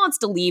wants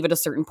to leave at a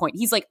certain point.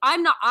 He's like,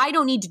 I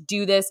don't need to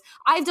do this.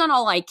 I've done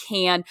all I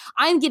can.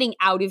 I'm getting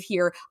out of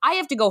here. I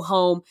have to go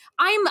home.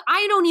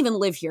 I don't even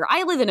live here.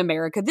 I live in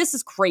America. This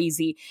is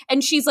crazy.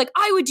 And she's like,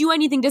 I would do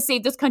anything to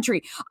save this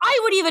country. I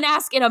would even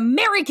ask an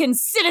American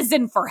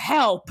citizen for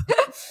help.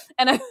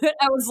 And I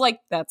was like,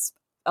 that's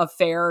a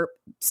fair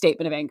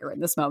statement of anger in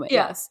this moment.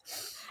 Yes.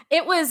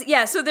 It was,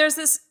 yeah. So there's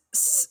this,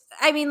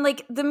 I mean,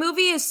 like the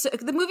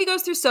movie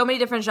goes through so many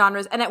different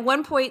genres. And at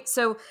one point,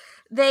 so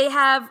they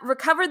have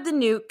recovered the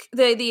nuke,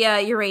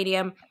 the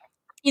uranium.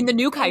 In the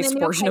nuke heist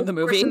portion of the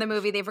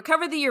movie. They've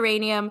recovered the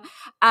uranium.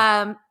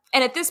 And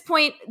at this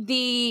point,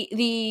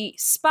 the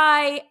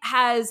spy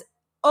has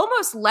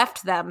almost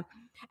left them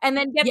and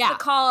then gets the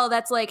call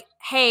that's like,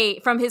 hey,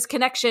 from his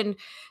connection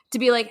to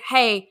be like,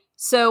 hey,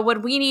 so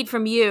what we need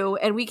from you,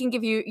 and we can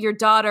give you your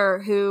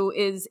daughter who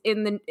is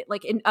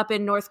up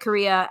in North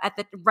Korea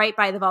right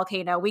by the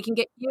volcano. We can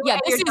get you. Yeah,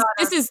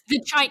 this is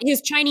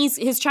his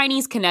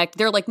Chinese connect.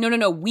 They're like,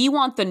 no, we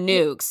want the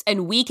nukes,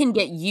 and we can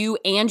get you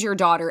and your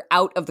daughter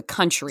out of the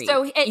country.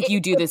 So if you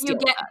do this,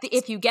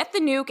 if you get the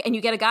nuke and you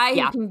get a guy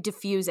who can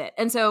defuse it,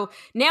 and so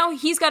now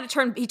he's got to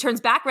turn. He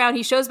turns back around.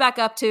 He shows back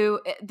up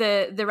to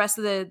the rest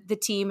of the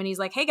team, and he's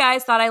like, hey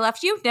guys, thought I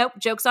left you. Nope,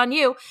 joke's on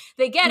you.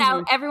 They get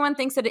out. Everyone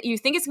thinks that you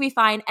think it's gonna be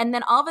fine, and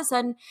then all of a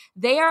sudden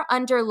they are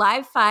under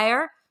live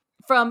fire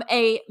from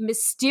a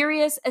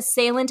mysterious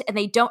assailant, and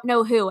they don't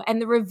know who.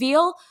 And the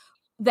reveal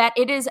that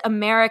it is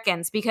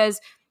Americans, because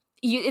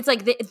it's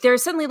like they're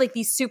suddenly like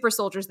these super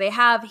soldiers. They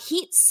have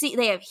heat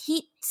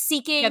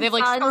seeking. Yeah, they have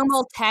like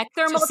thermal tech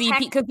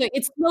because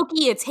it's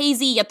smoky, it's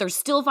hazy, yet they're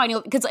still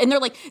finding and they're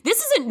like,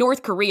 this isn't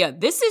North Korea.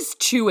 This is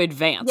too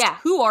advanced. Yeah,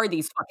 who are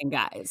these fucking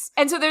guys?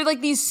 And so they're like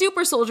these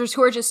super soldiers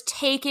who are just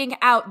taking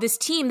out this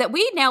team that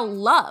we now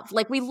love.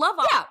 Like we love.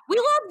 We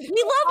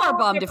love our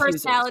bomb diffusers.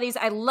 Personalities.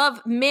 I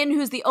love Min,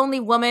 who's the only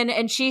woman,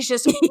 and she's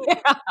just.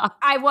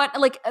 I want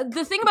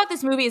the thing about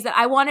this movie is that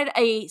I wanted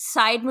a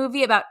side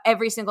movie about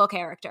every single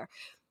character.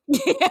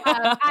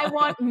 I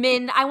want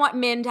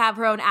Min to have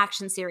her own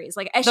action series,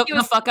 like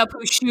the fuck up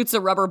who shoots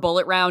a rubber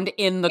bullet round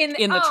in the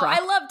truck.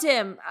 I loved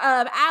him.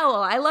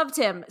 Owl, I loved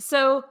him.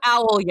 So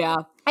Owl, yeah.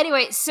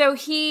 Anyway, so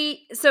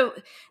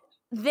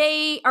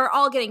they are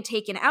all getting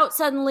taken out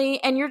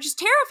suddenly, and you're just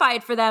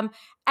terrified for them.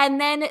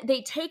 And then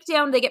they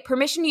get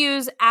permission to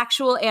use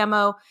actual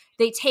ammo.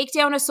 They take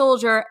down a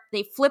soldier.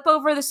 You flip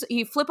over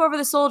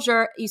the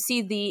soldier. You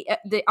see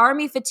the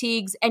army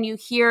fatigues, and you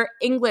hear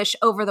English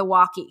over the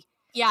walkie.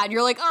 Yeah, and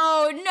you're like,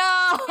 oh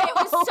no! It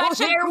was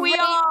such a great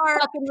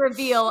fucking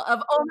reveal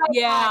of, oh my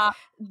god,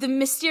 the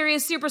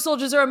mysterious super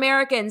soldiers are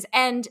Americans,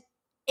 and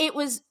it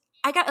was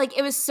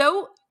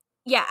so.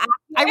 Yeah,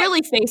 I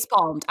really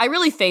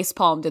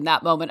facepalmed in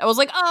that moment. I was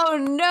like, oh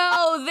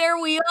no, there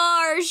we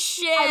are.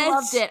 Shit. I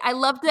loved it. I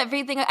loved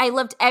everything. I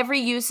loved every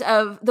use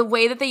of the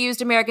way that they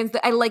used Americans.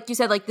 I, like you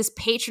said, like this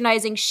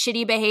patronizing,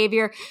 shitty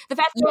behavior. The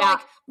fact that they're like,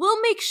 we'll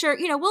make sure,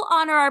 we'll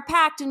honor our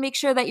pact and make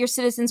sure that your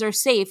citizens are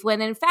safe.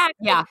 When in fact,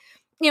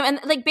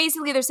 and like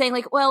basically they're saying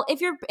like, well,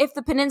 if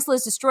the peninsula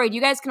is destroyed, you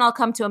guys can all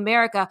come to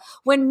America.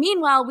 When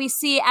meanwhile we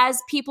see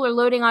as people are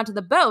loading onto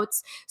the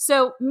boats.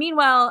 So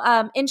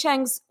meanwhile, In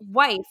Cheng's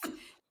wife,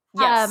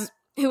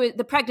 who is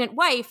the pregnant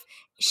wife,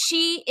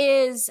 she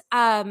is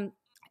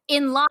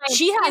in line.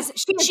 She has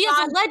gone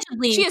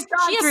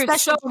through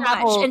so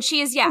much, and she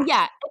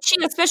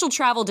has special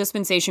travel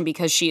dispensation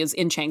because she is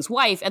In Cheng's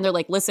wife, and they're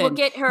like, listen, we'll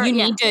get her, you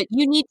need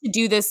to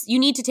do this, you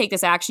need to take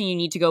this action, you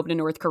need to go up to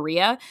North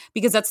Korea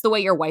because that's the way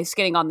your wife's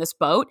getting on this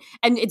boat.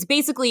 And it's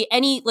basically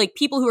any like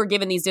people who are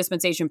given these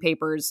dispensation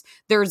papers,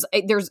 there's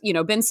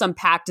been some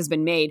pact has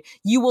been made,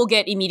 you will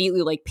get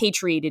immediately like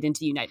patriated into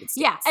the United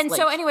States. Yeah, and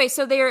so anyway,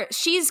 so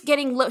she's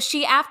getting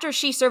after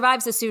she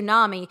survives the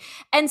tsunami,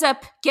 ends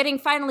up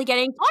finally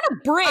getting on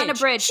a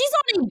bridge. She's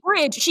on a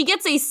bridge. She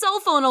gets a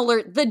cell phone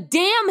alert. The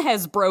dam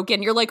has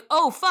broken. You're like,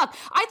 oh, fuck.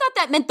 I thought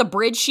that meant the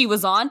bridge she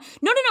was on.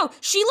 No.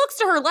 She looks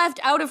to her left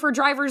out of her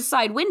driver's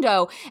side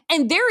window,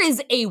 and there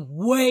is a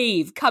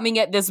wave coming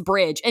at this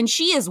bridge, and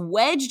she is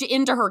wedged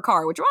into her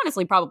car, which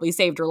honestly probably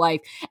saved her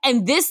life.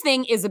 And this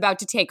thing is about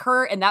to take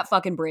her and that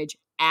fucking bridge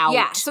out.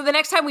 Yeah, so the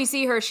next time we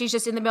see her, she's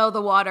just in the middle of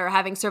the water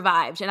having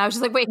survived. And I was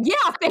just like, wait. Yeah,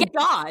 thank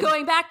God.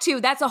 Going back to,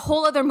 that's a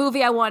whole other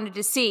movie I wanted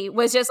to see,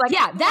 was just like,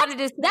 yeah,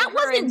 that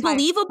wasn't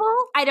believable.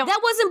 That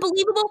wasn't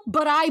believable,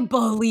 but I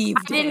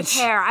believed it. I didn't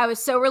care. I was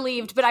so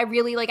relieved, but I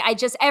really,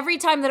 every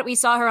time that we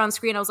saw her on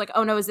screen, I was like,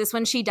 oh no, is this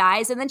when she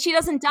dies? And then she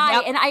doesn't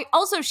die. Yep.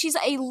 And she's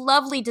a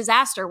lovely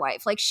disaster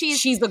wife. Like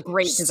she's a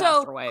great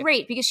disaster wife. So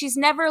great, because she's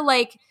never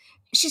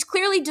she's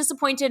clearly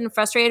disappointed and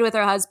frustrated with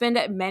her husband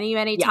many,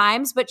 many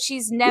times, but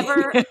she's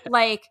never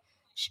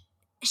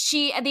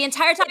she the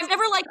entire time it's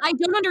never like, I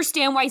don't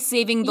understand why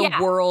saving the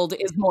world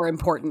is more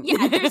important.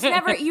 Yeah, there's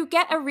never, you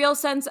get a real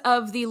sense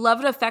of the love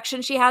and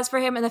affection she has for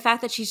him, and the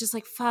fact that she's just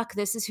like, fuck,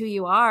 this is who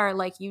you are.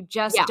 Like, you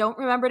just don't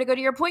remember to go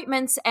to your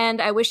appointments,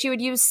 and I wish you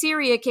would use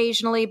Siri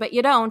occasionally, but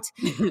you don't.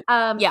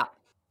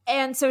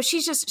 And so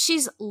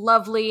she's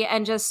lovely,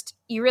 and just,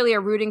 you really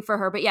are rooting for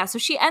her. But yeah, so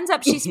she ends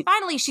up,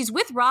 she's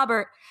with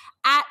Robert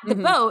at the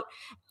boat,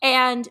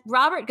 and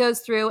Robert goes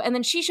through, and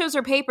then she shows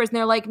her papers, and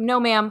they're like, no,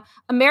 ma'am,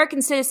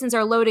 American citizens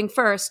are loading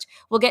first.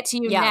 We'll get to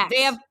you next.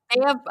 They have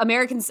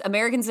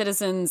American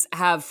citizens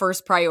have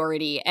first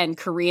priority, and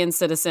Korean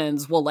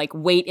citizens will like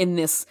wait in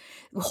this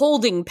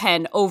holding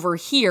pen over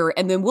here,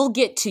 and then we'll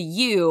get to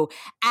you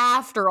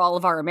after all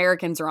of our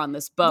Americans are on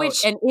this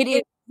boat. And it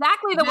is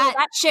exactly the way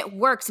that shit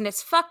works, and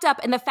it's fucked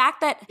up. And the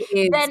fact that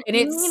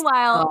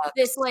meanwhile,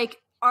 this like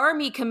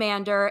army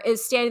commander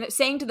is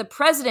saying to the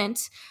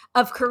president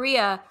of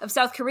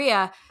South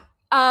Korea,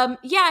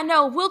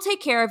 we'll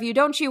take care of you,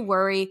 don't you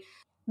worry.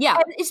 Yeah.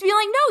 And it's being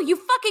like, no, you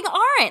fucking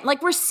aren't.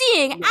 Like, we're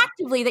seeing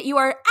actively that you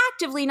are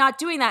actively not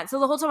doing that. So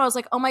the whole time I was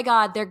like, oh my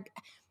God,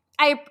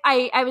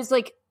 I was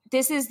like,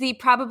 this is the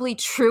probably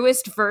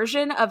truest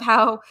version of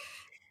how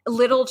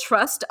little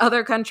trust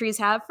other countries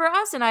have for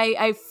us, and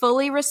I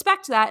fully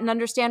respect that and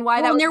understand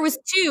why. There was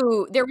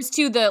two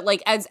the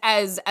like as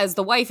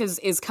the wife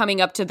is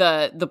coming up to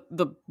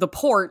the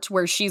port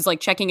where she's like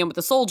checking in with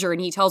the soldier, and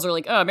he tells her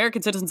like, oh,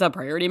 American citizens have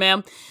priority,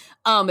 ma'am.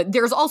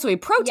 There's also a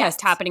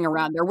protest happening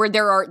around there where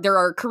there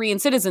are Korean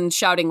citizens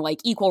shouting like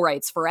equal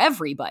rights for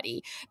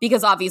everybody,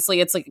 because obviously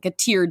it's like a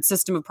tiered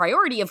system of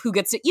priority of who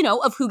gets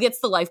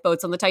the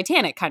lifeboats on the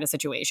Titanic kind of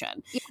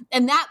situation. Yeah.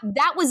 And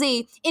that was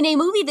in a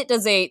movie that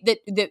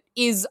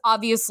is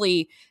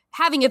obviously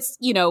having its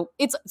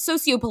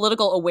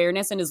socio-political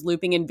awareness and is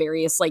looping in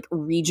various like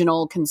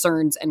regional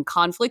concerns and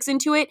conflicts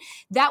into it.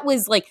 That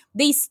was like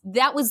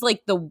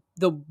the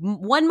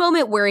one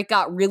moment where it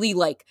got really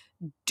like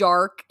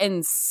dark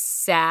and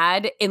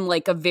sad in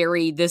like a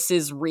very, this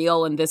is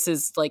real and this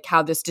is like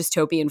how this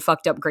dystopian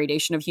fucked up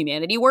gradation of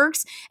humanity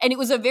works. And it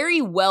was a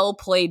very well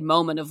played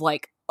moment of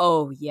like,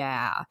 oh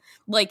yeah,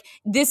 like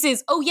this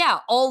is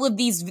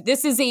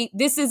a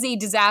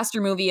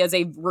disaster movie as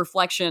a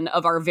reflection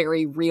of our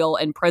very real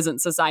and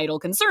present societal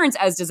concerns,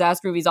 as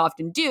disaster movies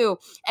often do.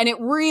 And it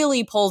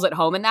really pulls it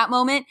home in that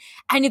moment.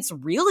 And it's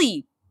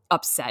really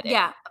upsetting.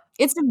 Yeah.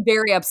 It's a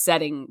very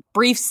upsetting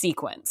brief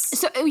sequence.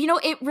 So,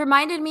 it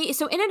reminded me,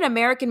 so in an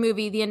American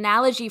movie, the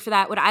analogy for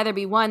that would either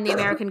be one, the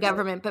American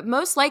government, but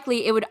most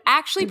likely it would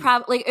actually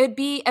it would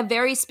be a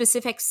very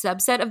specific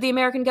subset of the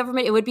American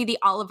government. It would be the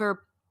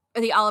Oliver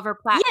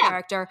Platt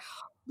character.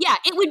 Yeah,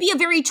 it would be a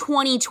very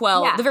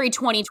 2012, the very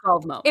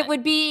 2012 moment. It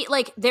would be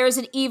like there's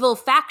an evil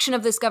faction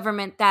of this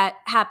government that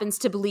happens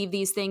to believe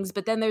these things,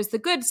 but then there's the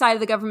good side of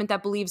the government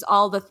that believes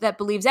that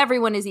believes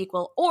everyone is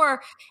equal.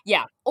 Or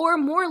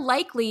more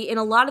likely, in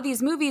a lot of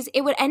these movies,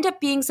 it would end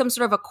up being some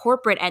sort of a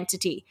corporate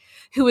entity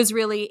who is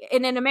really,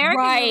 in an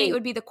American movie, it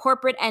would be the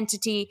corporate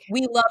entity.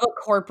 We love a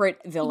corporate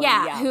villain.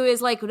 Yeah, who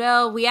is like,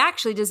 well, we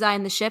actually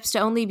designed the ships to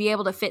only be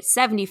able to fit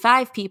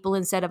 75 people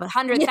instead of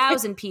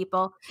 100,000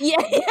 people.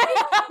 Yeah.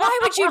 Why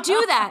would you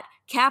do that?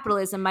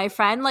 Capitalism, my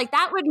friend. Like,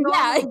 that would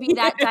normally be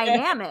that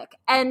dynamic.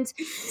 And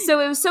so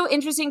it was so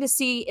interesting to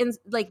see in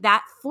like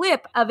that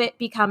flip of it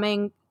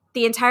becoming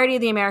the entirety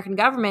of the American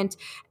government,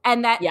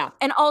 and that,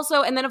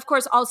 and then of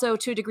course also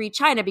to a degree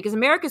China, because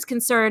America's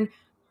concern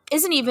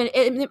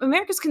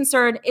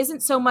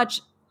isn't so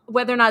much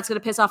whether or not it's going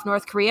to piss off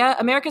North Korea.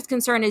 America's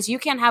concern is you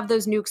can't have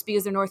those nukes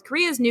because they're North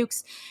Korea's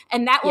nukes,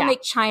 and that will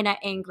make China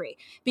angry,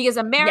 because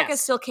America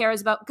still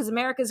cares because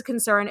America's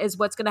concern is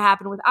what's going to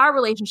happen with our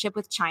relationship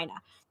with China.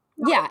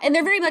 Yeah, and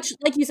they're very much,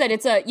 like you said,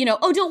 it's a,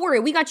 oh, don't worry,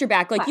 we got your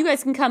back. Like, you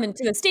guys can come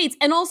into the States,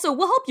 and also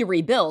we'll help you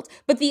rebuild.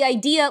 But the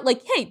idea,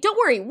 like, hey, don't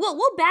worry,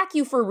 we'll back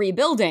you for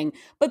rebuilding.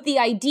 But the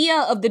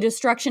idea of the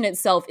destruction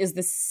itself is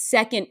the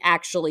second,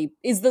 actually,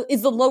 is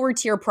the lower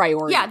tier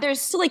priority. Yeah,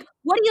 so like,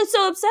 what are you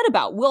so upset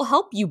about? We'll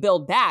help you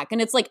build back.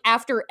 And it's like,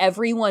 after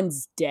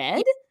everyone's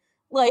dead?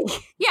 Like,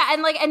 yeah,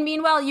 and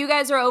meanwhile, you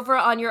guys are over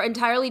on your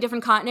entirely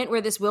different continent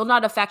where this will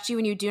not affect you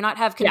and you do not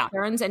have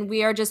concerns, and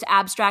we are just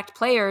abstract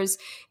players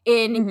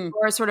in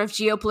your sort of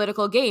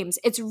geopolitical games.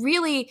 It's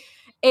really,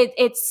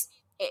 it's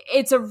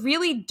a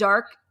really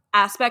dark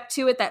aspect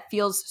to it that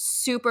feels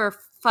super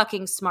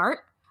fucking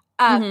smart.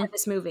 For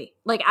this movie,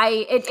 like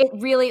it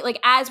really, like,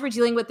 as we're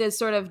dealing with this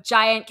sort of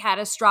giant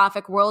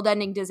catastrophic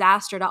world-ending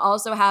disaster, to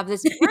also have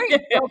this very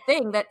real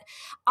thing that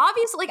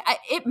obviously, like,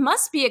 it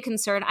must be a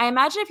concern. I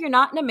imagine if you're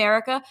not in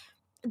America,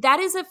 that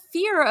is a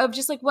fear of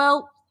just like,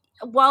 well,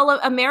 while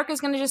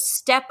America's going to just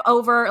step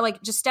over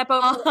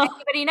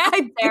anybody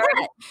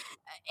necessary,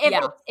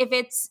 if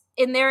it's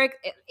in their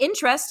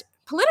interest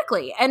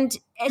politically, and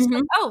it's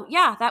like, oh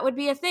yeah, that would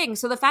be a thing.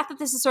 So the fact that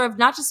this is sort of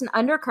not just an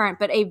undercurrent,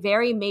 but a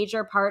very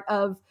major part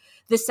of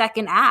the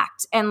second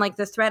act, and like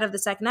the thread of the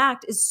second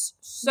act, is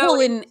so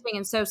interesting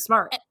and so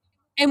smart.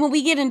 And when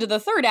we get into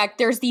the third act,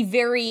 there's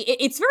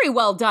it's very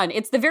well done.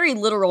 It's the very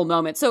literal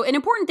moment. So an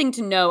important thing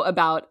to know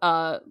about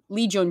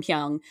Lee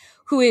Jun-pyung,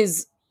 who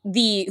is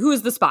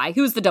who's the spy,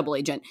 who's the double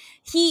agent,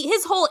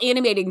 his whole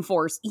animating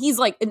force, he's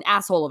like an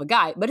asshole of a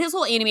guy, but his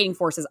whole animating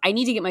force is, I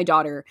need to get my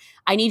daughter,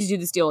 I need to do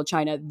this deal with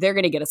China, they're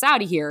going to get us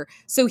out of here.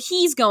 So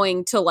he's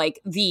going to like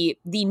the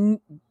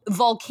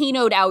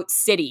volcanoed out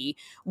city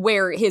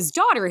where his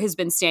daughter has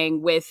been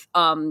staying with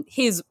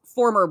his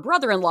former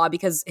brother-in-law,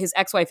 because his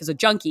ex-wife is a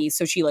junkie,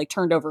 so she like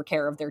turned over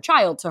care of their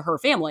child to her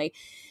family.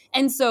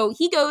 And so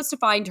he goes to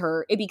find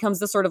her. It becomes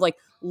this sort of like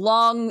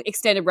long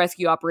extended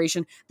rescue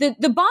operation. The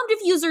bomb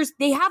diffusers,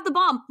 they have the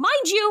bomb.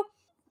 Mind you,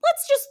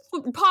 let's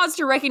just pause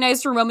to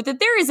recognize for a moment that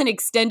there is an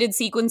extended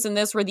sequence in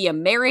this where the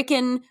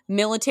American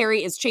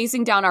military is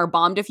chasing down our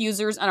bomb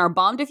diffusers, and our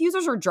bomb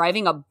diffusers are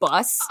driving a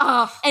bus.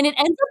 And it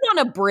ends up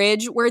on a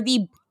bridge where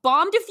the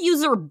bomb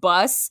diffuser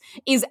bus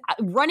is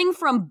running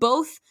from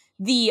both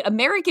the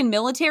American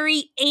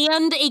military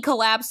and a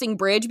collapsing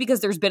bridge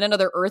because there's been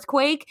another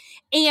earthquake,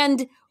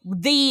 and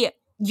the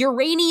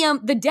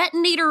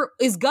detonator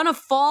is gonna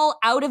fall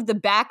out of the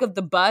back of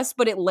the bus,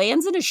 but it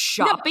lands in a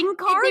shopping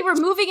cart. They were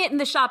moving it in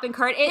the shopping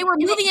cart. They were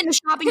moving it in a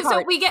shopping cart.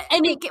 So we get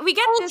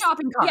this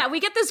shopping cart. Yeah,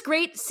 we get this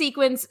great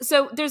sequence.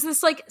 So there's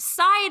this like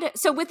side.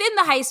 So within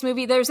the heist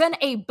movie, there's then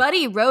a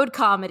buddy road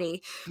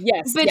comedy.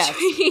 Yes,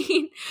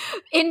 between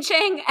In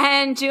Cheng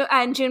and Jun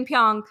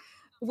Pyong.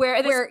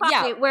 Where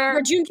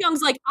Jun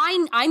Pyong's like,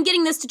 I'm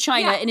getting this to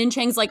China, and In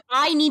Cheng's like,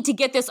 I need to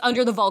get this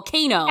under the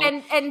volcano,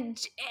 and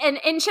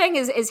In Cheng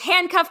is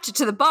handcuffed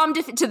to the bomb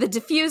to the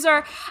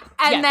diffuser,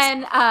 and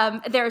then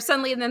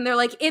they're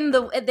like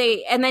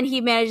and then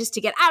he manages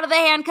to get out of the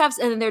handcuffs,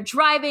 and then they're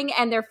driving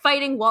and they're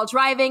fighting while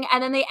driving,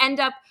 and then they end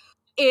up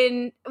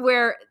in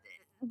where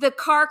the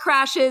car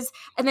crashes,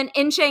 and then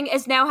In Cheng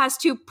now has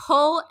to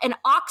pull an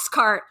ox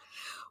cart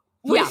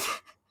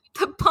with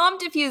the bomb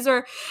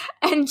diffuser,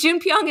 and Jun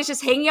Pyong is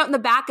just hanging out in the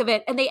back of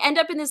it, and they end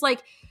up in this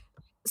like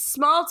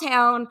small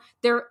town.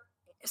 They're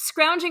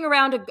scrounging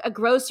around a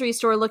grocery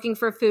store looking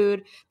for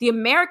food. The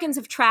Americans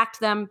have tracked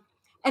them,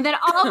 and then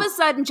all of a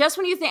sudden, just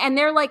when you think, and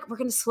they're like, we're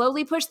going to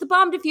slowly push the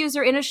bomb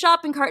diffuser in a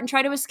shopping cart and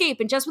try to escape,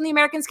 and just when the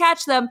Americans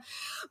catch them,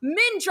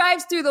 Min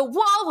drives through the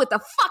wall with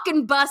the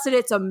fucking bus, and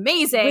it's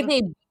amazing. With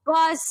a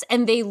bus,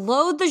 and they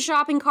load the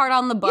shopping cart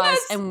on the bus,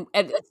 and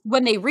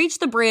when they reach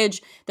the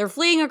bridge, they're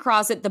fleeing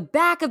across it. The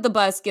back of the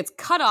bus gets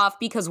cut off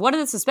because one of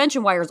the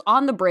suspension wires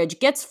on the bridge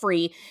gets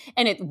free,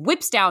 and it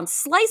whips down,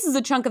 slices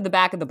a chunk of the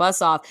back of the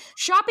bus off.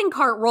 Shopping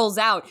cart rolls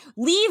out,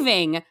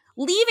 leaving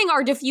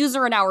our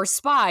diffuser and our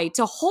spy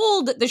to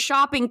hold the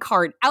shopping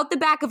cart out the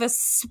back of a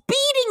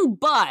speeding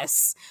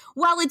bus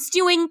while it's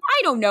doing,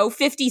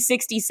 50,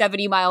 60,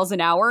 70 miles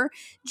an hour,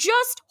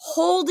 just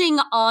holding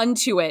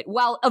onto it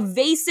while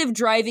evasive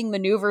driving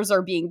maneuvers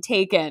are being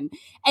taken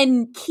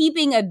and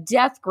keeping a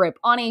death grip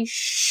on a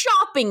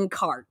shopping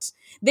cart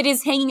that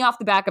is hanging off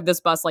the back of this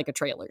bus like a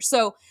trailer.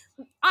 So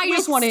I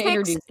just want to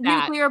introduce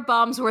that. Nuclear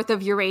bombs worth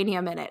of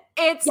uranium in it.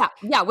 It's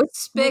with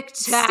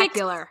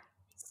spectacular.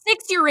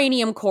 6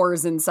 uranium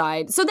cores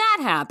inside. So that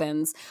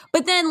happens.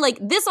 But then, like,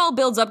 this all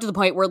builds up to the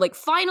point where, like,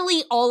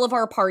 finally all of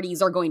our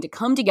parties are going to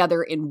come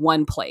together in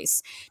one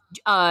place.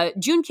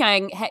 Jun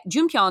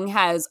Pyong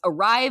has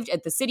arrived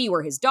at the city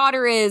where his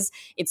daughter is.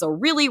 It's a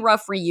really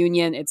rough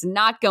reunion. It's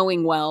not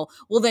going well.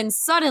 Well, then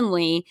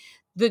suddenly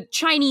the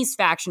Chinese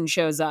faction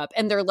shows up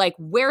and they're like,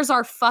 where's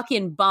our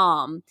fucking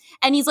bomb?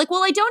 And he's like,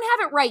 well, I don't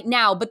have it right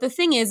now. But the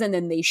thing is, and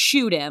then they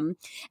shoot him.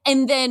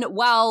 And then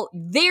while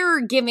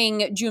they're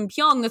giving Jun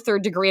Pyong the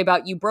third degree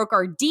about you broke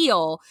our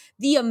deal,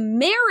 the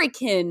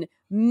American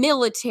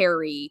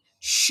military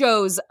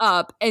shows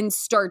up and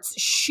starts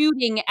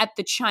shooting at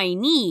the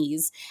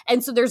Chinese.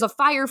 And so there's a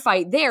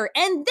firefight there.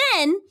 And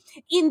then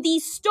in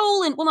the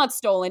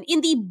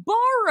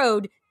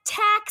borrowed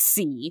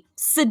taxi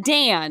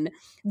sedan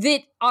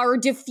that our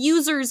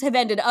diffusers have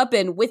ended up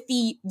in with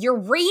the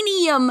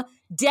uranium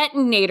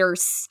detonator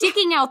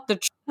sticking out the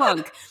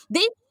trunk,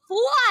 they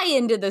fly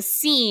into the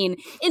scene,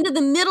 into the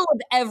middle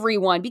of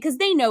everyone, because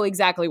they know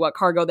exactly what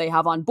cargo they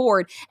have on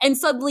board. And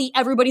suddenly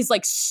everybody's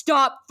like,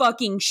 stop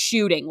fucking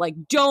shooting.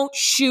 Like, don't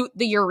shoot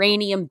the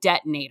uranium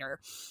detonator.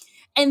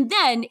 And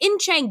then In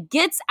Cheng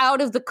gets out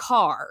of the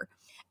car,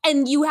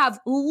 and you have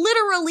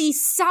literally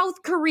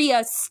South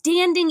Korea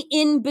standing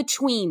in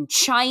between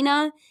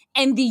China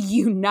and the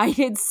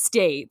United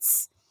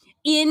States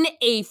in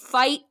a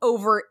fight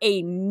over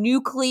a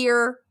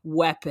nuclear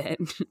weapon.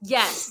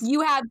 Yes.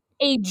 You have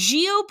a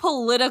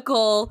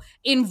geopolitical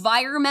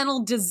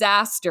environmental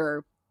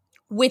disaster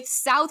with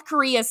South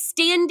Korea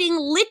standing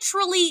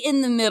literally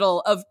in the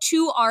middle of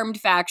two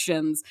armed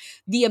factions,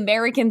 the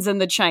Americans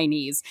and the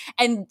Chinese.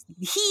 And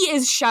he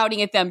is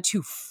shouting at them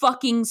to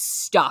fucking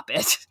stop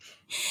it.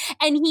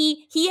 And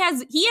he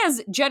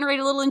has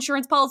generated a little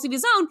insurance policy of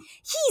his own.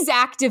 He's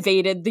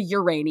activated the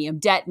uranium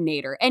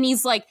detonator. And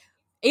he's like,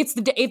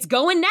 it's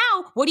going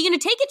now. What are you going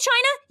to take it,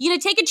 China? You going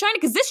to take it, China?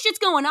 Because this shit's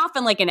going off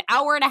in like an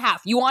hour and a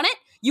half. You want it?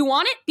 You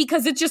want it?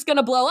 Because it's just going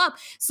to blow up.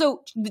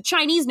 So the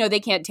Chinese know they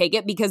can't take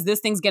it because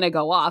this thing's going to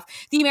go off.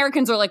 The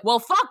Americans are like, well,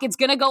 fuck, it's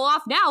going to go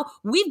off now.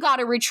 We've got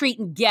to retreat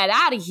and get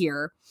out of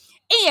here.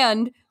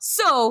 And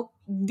so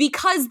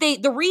because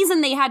the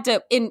reason they had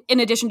to, in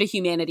addition to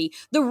humanity,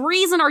 the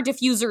reason our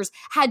diffusers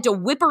had to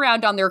whip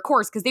around on their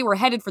course because they were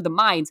headed for the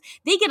mines,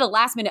 they get a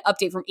last minute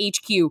update from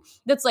HQ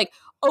that's like,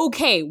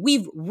 okay,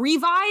 we've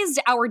revised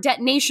our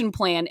detonation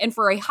plan, and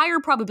for a higher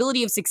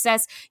probability of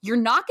success, you're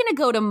not going to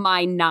go to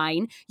mine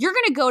 9, you're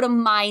going to go to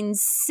mine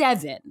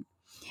 7.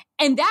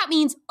 And that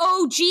means,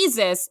 oh,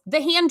 Jesus,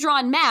 the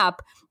hand-drawn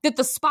map that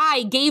the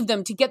spy gave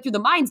them to get through the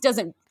mines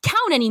doesn't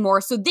count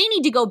anymore. So they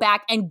need to go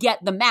back and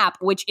get the map,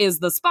 which is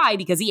the spy,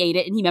 because he ate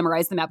it and he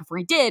memorized the map before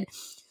he did.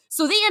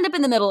 So they end up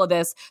in the middle of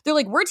this. They're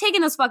like, we're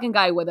taking this fucking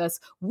guy with us.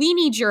 We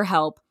need your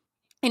help.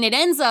 And it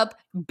ends up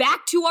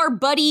back to our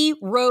buddy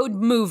road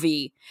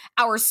movie.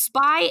 Our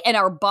spy and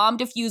our bomb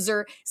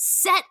diffuser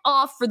set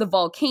off for the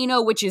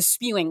volcano, which is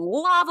spewing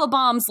lava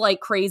bombs like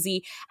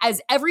crazy,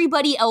 as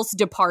everybody else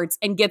departs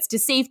and gets to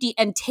safety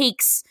and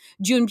takes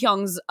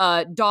Junpyoung's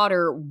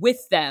daughter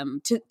with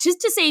them to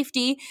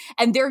safety.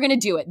 And they're going to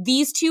do it.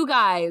 These two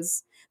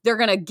guys, they're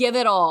going to give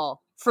it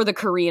all for the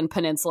Korean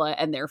peninsula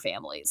and their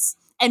families.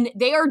 And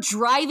they are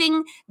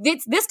driving,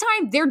 this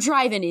time they're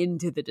driving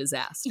into the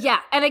disaster.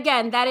 Yeah. And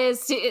again, that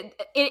is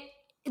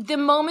the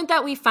moment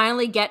that we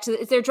finally get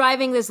to, they're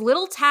driving this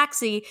little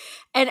taxi,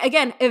 and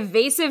again,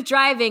 evasive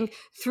driving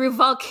through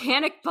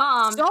volcanic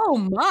bombs. So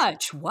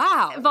much.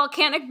 Wow.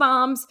 Volcanic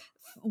bombs,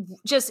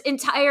 just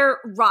entire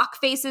rock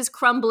faces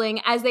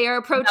crumbling as they are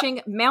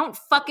approaching Mount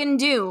fucking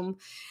Doom.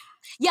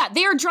 Yeah,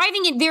 they're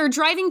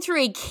driving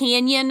through a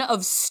canyon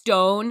of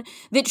stone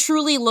that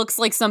truly looks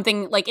like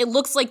something, like it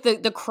looks like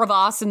the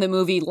crevasse in the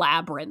movie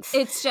Labyrinth.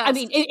 It's just, I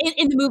mean,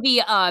 in the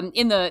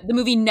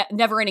movie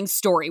Neverending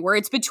Story, where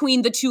it's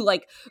between the two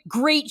like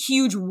great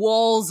huge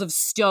walls of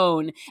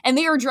stone, and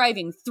they are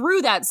driving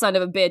through that son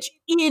of a bitch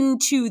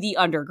into the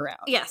underground.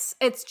 Yes,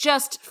 it's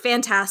just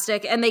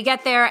fantastic. And they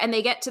get there and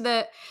they get to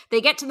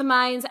the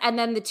mines, and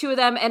then the two of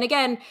them, and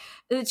again,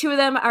 the two of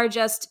them are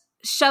just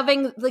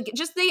shoving,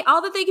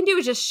 all that they can do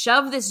is just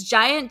shove this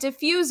giant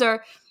diffuser,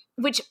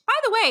 which, by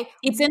the way,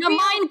 it's in a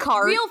mine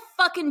cart. Real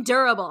fucking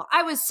durable.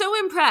 I was so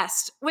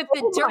impressed with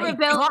the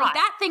durability.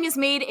 That thing is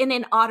made in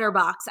an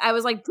OtterBox. I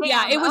was like, damn,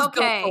 yeah, it was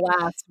okay. built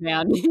to last,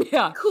 man.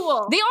 Yeah,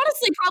 cool. They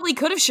honestly probably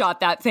could have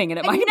shot that thing, and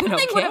it might have been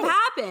okay. Nothing would have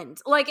happened.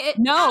 Like,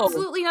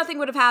 absolutely nothing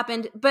would have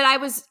happened. But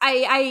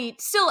I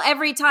still,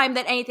 every time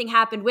that anything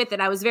happened with it,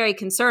 I was very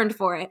concerned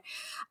for it.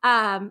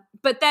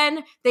 But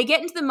then they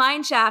get into the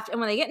mine shaft, and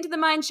when they get into the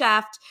mine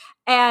shaft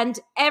and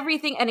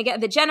everything, and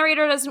again, the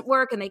generator doesn't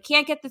work, and they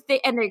can't get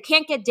and they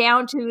can't get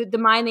down to the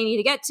mine they need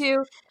to get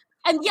to.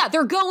 And yeah,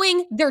 they're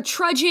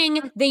trudging.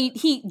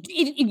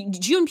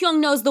 Junpyoung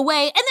knows the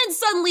way, and then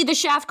suddenly the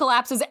shaft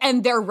collapses,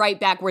 and they're right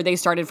back where they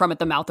started from at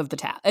the mouth of the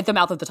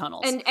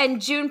tunnels. And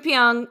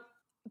Junpyoung,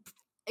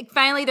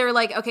 finally, they're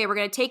like, okay, we're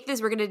gonna take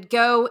this. We're gonna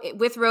go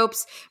with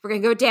ropes. We're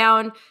gonna go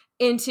down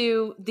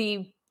into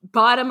the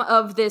bottom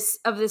of this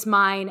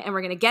mine, and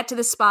we're gonna get to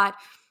the spot.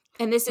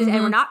 And this is,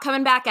 and we're not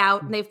coming back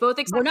out. And they've both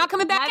accepted. We're not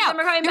coming back out.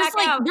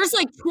 There's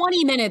like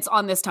 20 minutes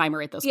on this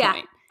timer at this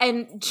point.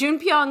 And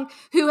Junpyoung,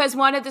 who has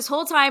wanted this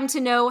whole time to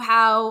know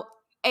how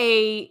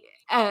a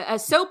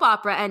soap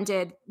opera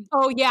ended.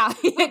 Oh yeah,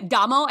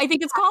 Damo, I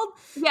think it's called.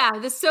 Yeah,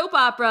 the soap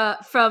opera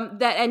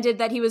that ended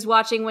that he was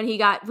watching when he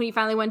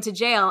finally went to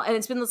jail, and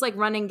it's been this like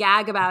running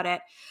gag about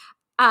it.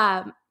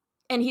 And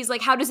he's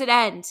like, "How does it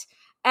end?"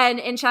 And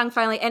In-chang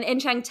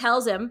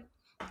tells him.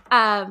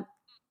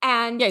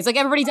 And yeah, he's like,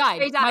 everybody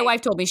died. My wife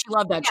told me she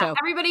loved that show.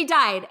 Everybody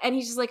died. And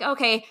he's just like,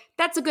 okay,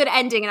 that's a good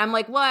ending. And I'm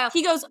like, well,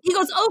 he goes,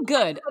 oh,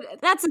 good.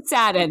 That's a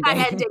sad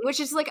ending. Which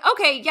is like,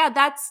 okay, yeah,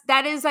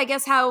 that is, I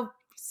guess, how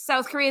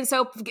South Korean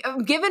soap,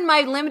 given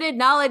my limited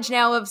knowledge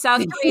now of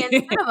South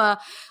Korean cinema,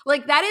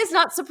 like that is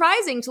not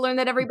surprising to learn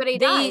that everybody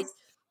dies.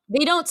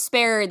 They don't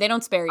spare you.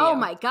 Oh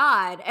my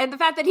God. And the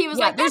fact that he was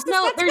like, that's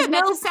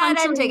a sad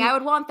ending. I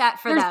would want that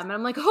for them. And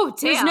I'm like, oh,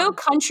 damn. There's no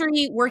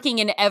country working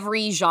in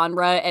every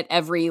genre at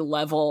every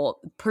level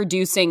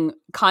producing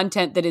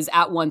content that is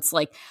at once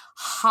like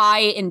high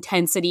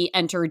intensity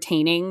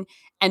entertaining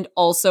and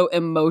also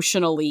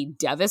emotionally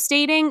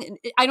devastating.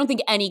 I don't think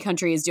any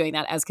country is doing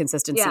that as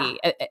consistently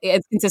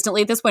at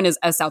this point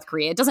as South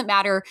Korea. It doesn't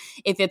matter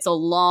if it's a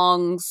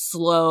long,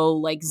 slow,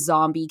 like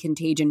zombie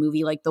contagion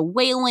movie like The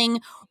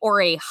Wailing, or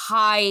a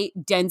high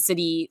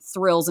density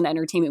thrills and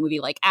entertainment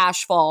movie like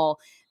Ashfall.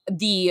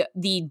 The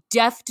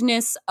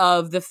deftness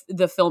of the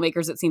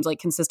filmmakers, it seems like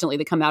consistently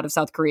that come out of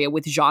South Korea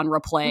with genre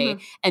play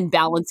and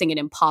balancing an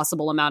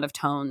impossible amount of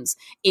tones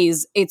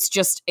there's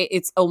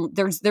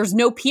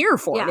no peer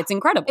for it. It's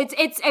incredible.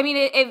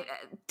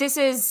 This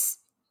is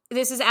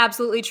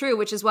absolutely true,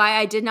 which is why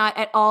I did not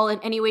at all in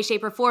any way,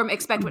 shape, or form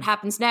expect what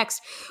happens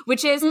next,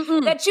 which is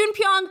that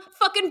Junpyoung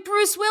fucking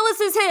Bruce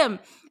Willis is him.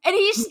 And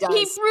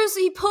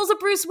he pulls a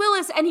Bruce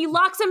Willis and he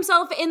locks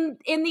himself in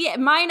the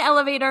mine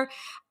elevator.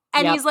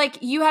 And he's like,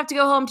 you have to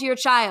go home to your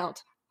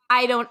child.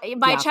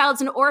 my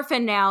child's an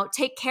orphan now.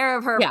 Take care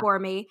of her for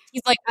me.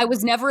 He's like, I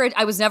was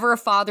never a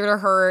father to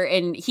her.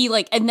 And he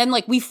like, and then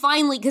like we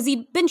finally, cause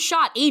he'd been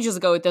shot ages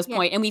ago at this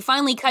point, and we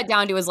finally cut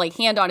down to his like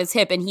hand on his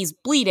hip and he's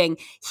bleeding.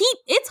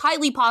 It's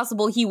highly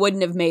possible he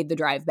wouldn't have made the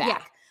drive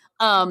back.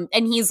 And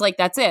he's like,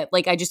 that's it.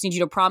 Like, I just need you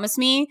to promise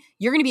me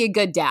you're going to be a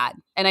good dad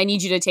and I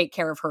need you to take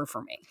care of her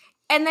for me.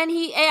 And then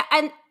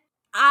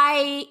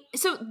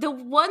so the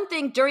one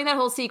thing during that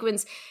whole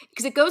sequence,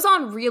 because it goes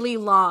on really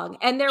long,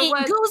 and it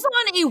goes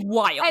on a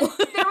while. And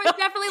there was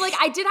definitely like,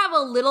 I did have a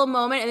little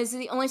moment, and this is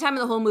the only time in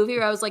the whole movie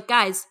where I was like,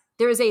 guys,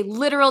 there is a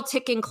literal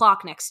ticking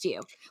clock next to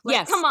you. Like,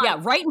 yes, come on, yeah,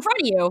 right in front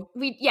of you.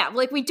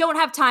 We don't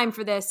have time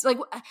for this. Like,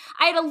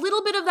 I had a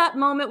little bit of that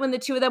moment when the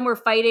two of them were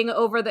fighting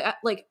over the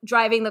like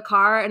driving the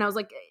car, and I was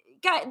like,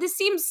 guy, this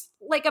seems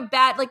like a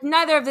bad, like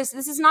neither of this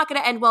is not going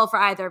to end well for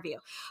either of you.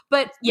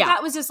 But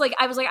that was just like,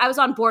 I was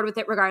on board with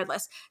it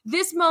regardless.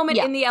 This moment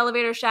in the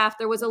elevator shaft,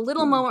 there was a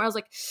little moment where I was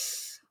like,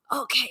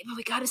 okay, but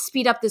we got to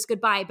speed up this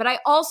goodbye. But I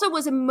also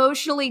was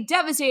emotionally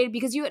devastated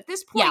because at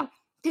this point,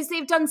 because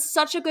they've done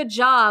such a good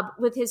job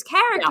with his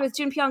character, with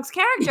Jun Pyung's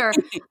character,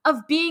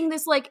 of being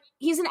this like,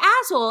 he's an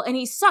asshole and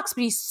he sucks,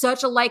 but he's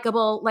such a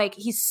likable, like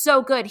he's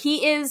so good.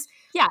 He is.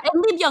 Yeah,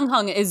 and Lee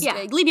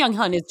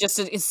Byung-hun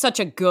is such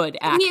a good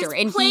actor.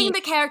 He's playing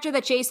the character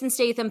that Jason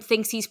Statham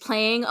thinks he's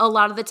playing a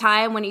lot of the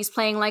time when he's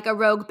playing like a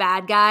rogue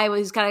bad guy where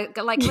he's got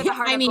like with a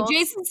heart of gold.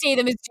 Jason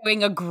Statham is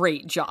doing a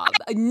great job.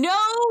 No,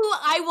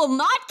 I will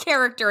not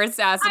character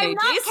assassinate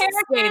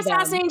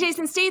assassinating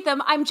Jason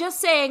Statham. I'm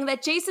just saying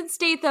that Jason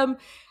Statham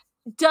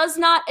does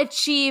not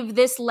achieve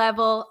this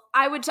level.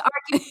 I would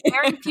argue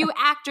very few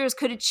actors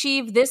could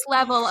achieve this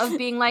level of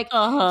being like,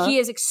 he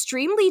is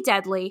extremely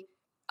deadly.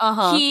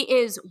 He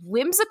is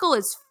whimsical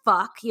as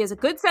fuck. He has a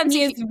good sense.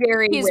 He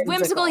is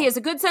whimsical. He has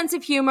a good sense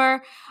of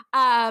humor.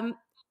 And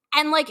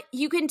like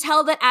you can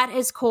tell that at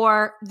his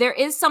core, there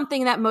is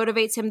something that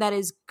motivates him that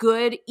is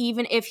good,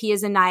 even if he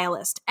is a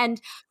nihilist. And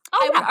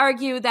I would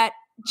argue that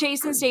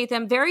Jason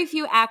Statham, very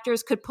few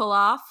actors could pull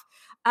off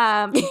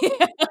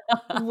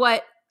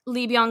what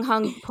Lee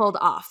Byung-hun pulled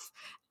off.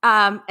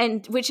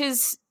 And which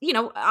is,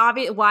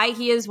 obvious why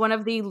he is one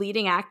of the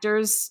leading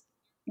actors.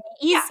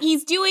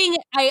 He's doing,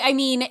 I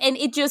mean, and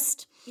it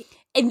just,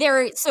 and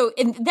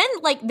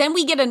then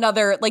we get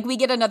another like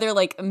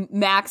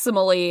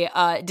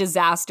maximally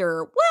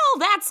disaster. Well,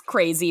 that's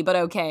crazy, but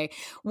okay.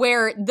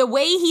 Where the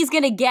way he's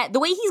going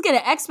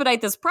to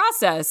expedite this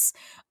process,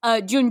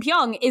 Jun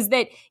Pyung, is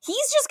that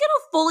he's just going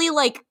to fully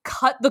like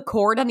cut the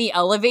cord on the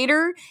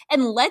elevator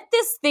and let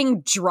this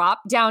thing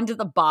drop down to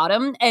the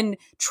bottom and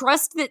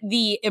trust that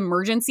the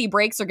emergency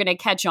brakes are going to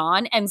catch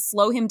on and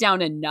slow him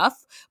down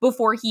enough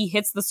before he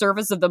hits the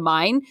surface of the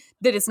mine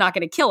that it's not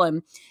going to kill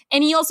him.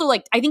 And he also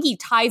I think he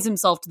ties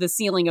himself to the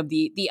ceiling of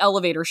the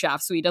elevator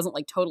shaft so he doesn't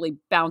like totally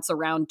bounce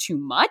around too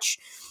much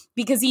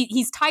because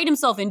he's tied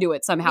himself into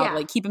it somehow to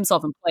like keep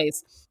himself in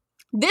place.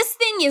 This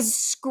thing is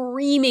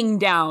screaming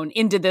down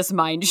into this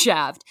mine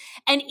shaft,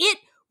 and it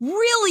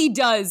really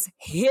does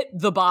hit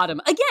the bottom.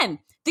 Again,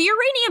 the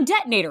uranium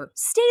detonator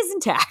stays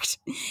intact,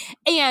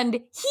 and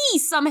he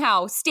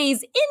somehow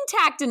stays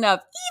intact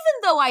enough,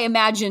 even though I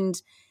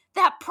imagined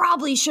that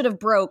probably should have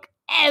broke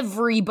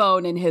every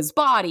bone in his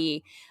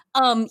body.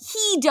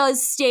 He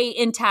does stay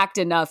intact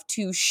enough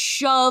to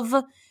shove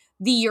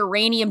the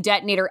uranium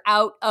detonator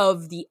out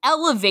of the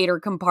elevator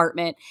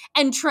compartment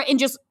and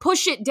just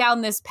push it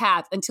down this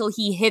path until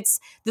he hits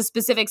the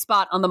specific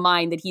spot on the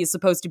mine that he is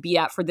supposed to be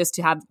at for this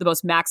to have the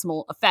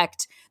maximum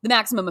effect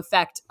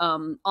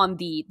on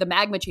the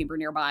magma chamber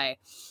nearby.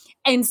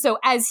 And so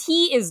as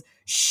he is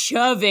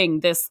shoving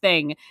this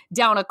thing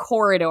down a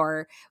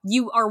corridor,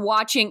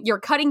 you're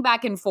cutting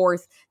back and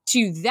forth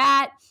to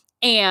that,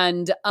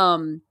 and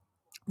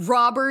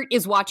Robert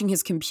is watching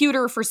his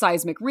computer for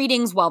seismic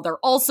readings while they're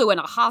also in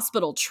a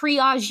hospital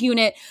triage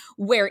unit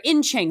where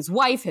In Cheng's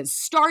wife has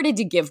started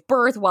to give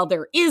birth while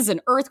there is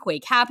an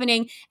earthquake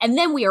happening. And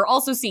then we are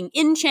also seeing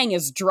In Cheng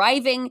is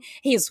driving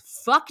his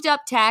fucked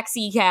up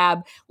taxi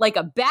cab like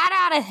a bat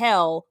out of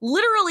hell,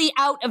 literally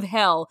out of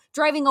hell,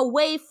 driving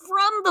away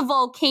from the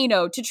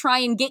volcano to try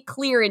and get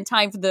clear in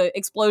time for the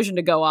explosion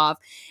to go off.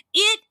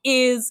 It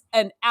is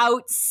an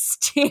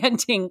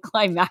outstanding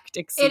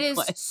climactic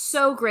sequence. It is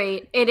so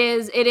great. It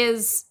is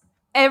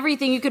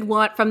everything you could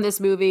want from this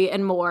movie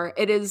and more.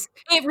 It's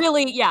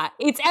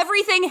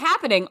everything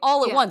happening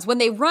all at once. When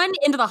they run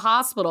into the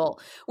hospital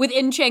with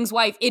In Cheng's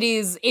wife, it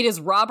is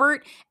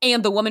Robert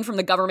and the woman from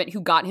the government who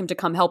got him to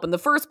come help in the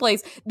first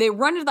place. They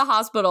run into the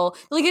hospital,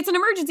 like, it's an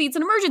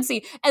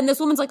emergency. And this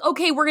woman's like,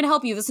 okay, we're going to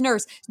help you, this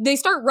nurse. They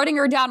start running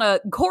her down a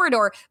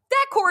corridor.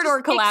 That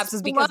corridor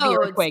collapses because of the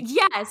earthquake.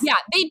 Yes. Yeah,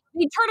 they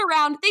turn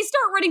around, they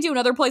start running to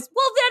another place.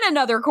 Well, then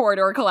another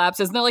corridor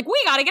collapses, and they're like, we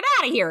got to get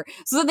out of here.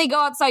 So then they go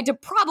outside to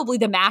probably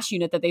the MASH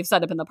unit that they've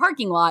set up in the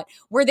parking lot,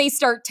 where they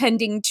start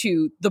tending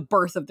to the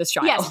birth of this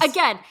child. Yes,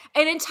 again,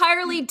 an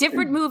entirely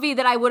different movie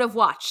that I would have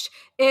watched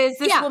is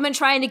this woman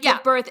trying to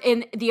give birth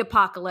in the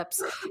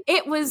apocalypse.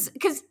 It was,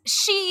 because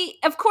she,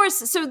 of course,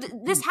 so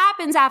this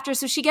happens after,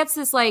 so she gets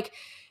this, like,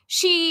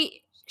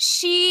 she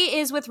she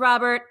is with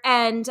Robert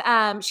and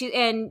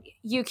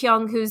Yu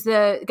Kyung, who's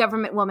the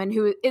government woman,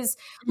 who is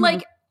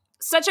like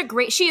such a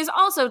great. She is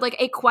also like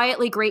a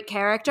quietly great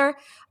character.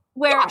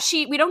 Where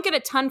we don't get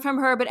a ton from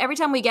her, but every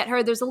time we get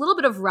her, there's a little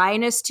bit of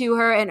wryness to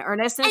her and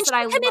earnestness that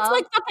I love. And it's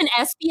like fucking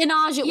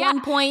espionage at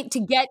one point to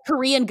get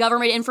Korean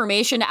government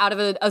information out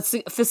of a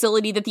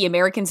facility that the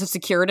Americans have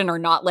secured and are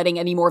not letting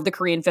any more of the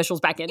Korean officials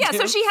back into. Yeah,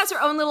 so she has her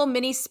own little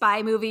mini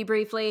spy movie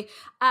briefly.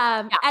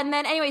 And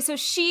then anyway, so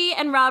she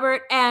and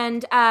Robert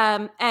and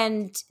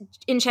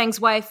In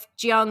Chang's wife,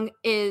 Jeong,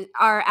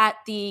 are at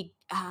the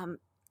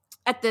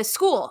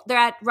school. They're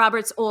at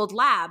Robert's old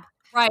lab.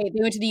 Right,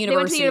 they went to the university. They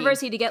went to the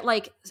university to get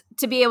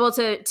to be able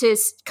to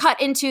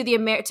cut into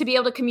to be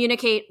able to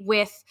communicate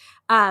with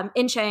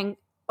In Chang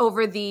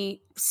over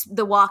the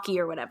walkie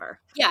or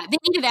whatever. Yeah, they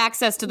needed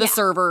access to the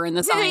server and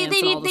the science.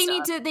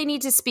 They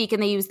need to speak,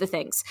 and they use the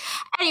things.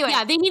 Anyway,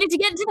 yeah, they needed to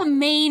get into the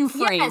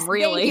mainframe. Yes,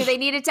 really, thank you. They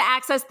needed to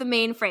access the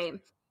mainframe,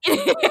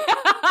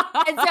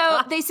 and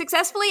so they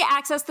successfully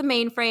accessed the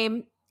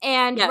mainframe.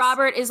 And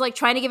Robert is like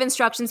trying to give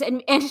instructions,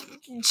 and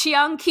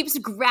Jeong keeps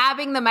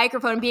grabbing the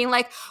microphone and being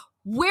like,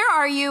 where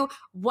are you?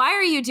 Why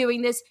are you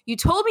doing this? You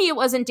told me it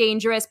wasn't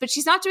dangerous, but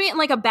she's not doing it in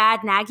like a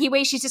bad naggy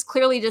way. She's just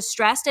clearly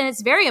distressed, and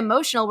it's very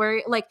emotional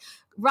where like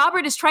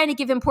Robert is trying to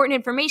give important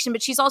information,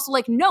 but she's also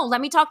like, no,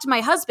 let me talk to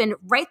my husband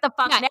right the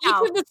fuck now.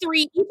 Each of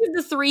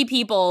the three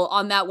people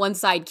on that one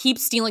side keep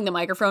stealing the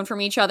microphone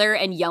from each other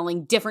and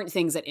yelling different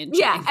things at In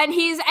Chang. Yeah, and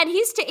he's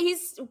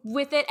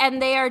with it,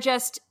 and they are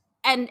just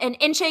and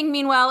In Chang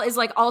meanwhile is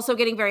like also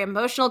getting very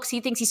emotional because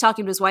he thinks he's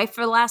talking to his wife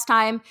for the last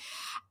time,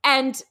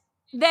 and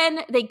then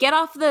they get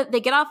off of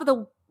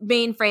the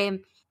mainframe,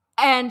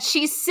 and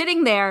she's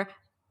sitting there,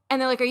 and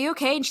they're like, "Are you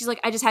okay?" And she's like,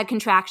 "I just had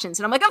contractions."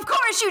 And I'm like, "Of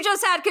course you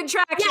just had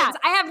contractions." Yeah.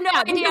 I have no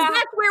idea. Because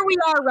that's where we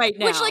are right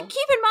now. Which, like,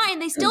 keep in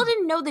mind, they still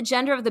didn't know the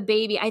gender of the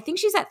baby. I think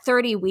she's at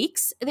 30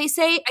 weeks. They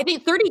say. I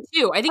think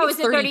 32. I think it's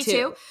 32.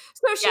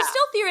 So she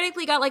still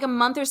theoretically got like a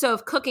month or so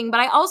of cooking. But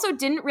I also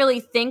didn't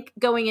really think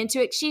going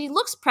into it. She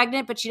looks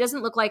pregnant, but she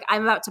doesn't look like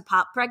I'm about to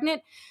pop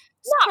pregnant.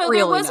 Not really,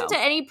 there wasn't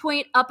at any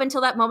point up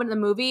until that moment in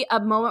the movie a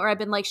moment where I've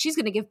been like, she's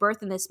going to give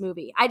birth in this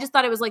movie. I just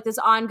thought it was like this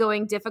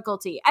ongoing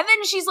difficulty. And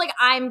then she's like,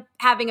 I'm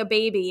having a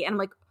baby. And I'm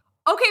like,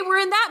 okay, we're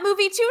in that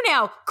movie too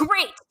now.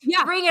 Great.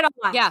 Yeah. Bring it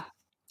on. Yeah.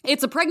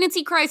 It's a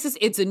pregnancy crisis.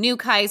 It's a nuke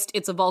heist.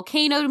 It's a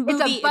volcano movie.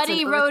 It's a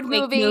buddy road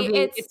movie.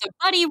 It's a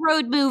buddy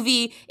road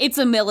movie. It's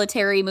a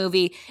military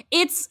movie.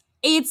 It's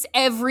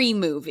every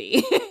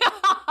movie.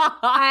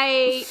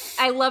 I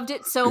loved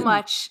it so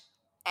much.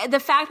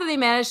 The fact that they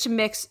managed to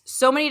mix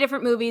so many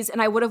different movies,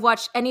 and I would have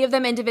watched any of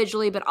them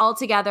individually, but all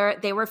together,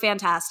 they were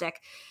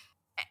fantastic.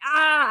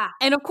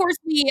 And of course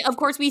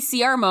we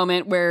see our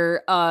moment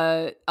where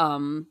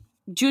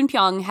Jun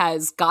Pyong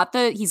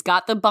he's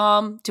got the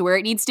bomb to where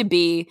it needs to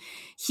be.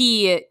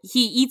 He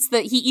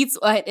eats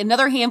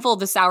another handful of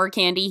the sour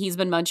candy he's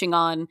been munching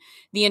on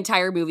the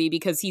entire movie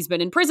because he's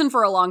been in prison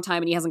for a long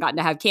time and he hasn't gotten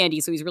to have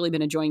candy, so he's really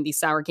been enjoying these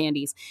sour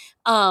candies.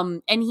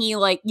 And he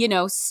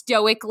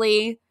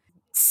stoically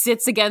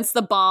sits against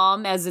the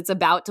bomb as it's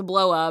about to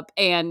blow up,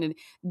 and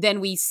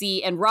then we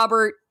see, and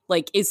Robert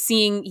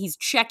he's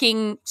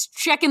checking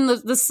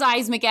the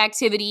seismic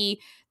activity.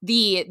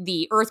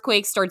 The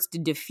earthquake starts to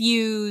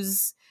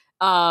diffuse,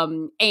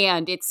 and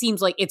it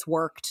seems like it's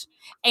worked.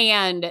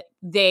 And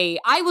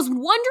I was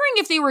wondering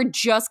if they were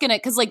just gonna,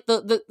 because like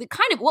the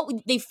kind of what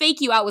they fake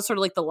you out was sort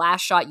of like the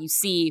last shot you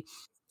see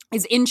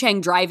is In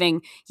Chang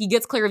driving. He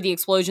gets clear of the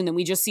explosion, then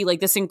we just see like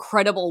this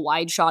incredible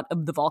wide shot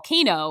of the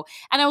volcano,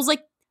 and I was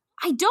like,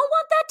 I don't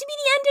want that to be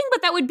the ending,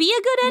 but that would be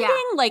a good ending.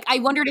 Yeah. Like, I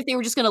wondered if they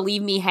were just going to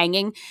leave me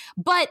hanging.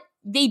 But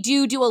they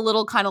do a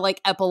little kind of like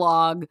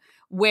epilogue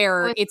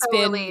where it's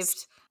been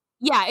relieved.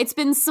 Yeah, it's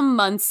been some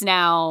months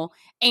now,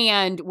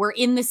 and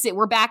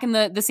we're back in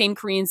the same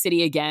Korean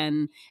city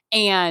again,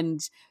 and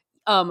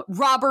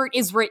Robert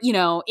is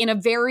in a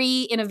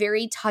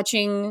very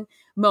touching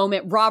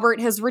moment. Robert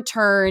has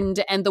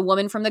returned, and the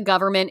woman from the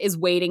government is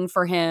waiting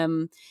for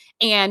him,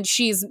 and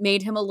she's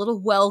made him a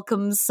little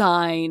welcome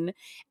sign,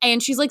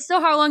 and she's like, so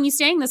how long are you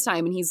staying this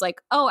time? And he's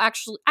like, oh,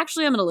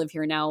 actually I'm gonna live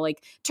here now.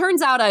 Like,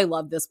 turns out I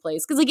love this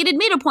place, because like it had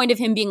made a point of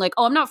him being like,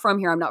 oh, I'm not from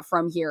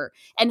here,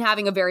 and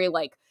having a very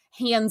like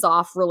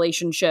hands-off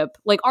relationship,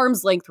 like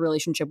arm's length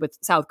relationship with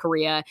South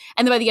Korea.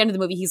 And then by the end of the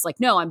movie, he's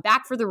like, no, I'm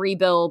back for the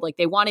rebuild. Like,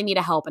 they wanted me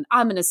to help, and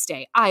I'm gonna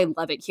stay. I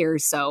love it here.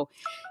 So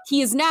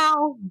he's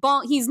now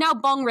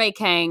Bong Rae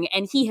Kang,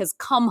 and he has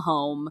come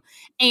home.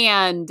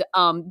 And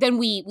then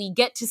we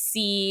get to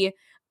see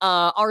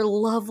our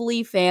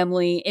lovely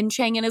family, In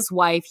Chang and his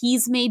wife.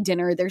 He's made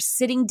dinner. They're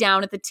sitting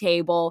down at the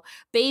table.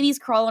 Baby's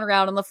crawling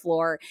around on the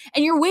floor.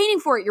 And you're waiting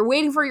for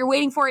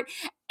it.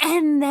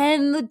 And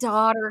then the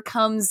daughter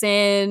comes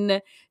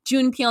in.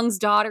 Jun Pyong's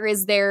daughter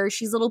is there.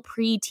 She's a little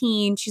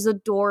preteen. She's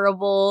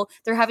adorable.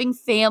 They're having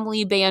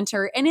family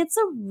banter. And it's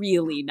a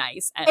really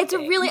nice ending.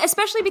 It's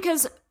especially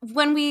because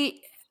when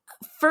we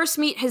first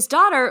meet his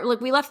daughter,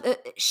 like we left,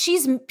 she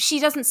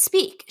doesn't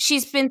speak.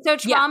 She's been so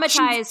traumatized.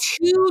 Yeah, she's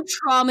too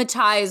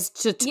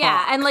traumatized to talk.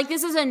 Yeah, and like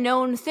this is a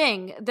known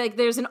thing. Like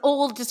there's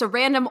just a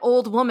random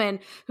old woman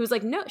who's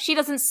like, no, she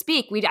doesn't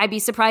speak. I'd be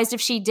surprised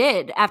if she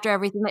did after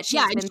everything that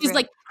she's been and she's through.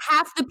 like,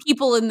 half the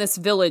people in this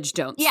village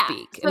don't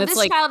speak. So and this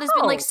it's child has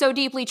been like so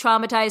deeply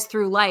traumatized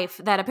through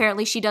life that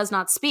apparently she does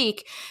not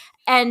speak.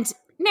 And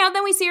now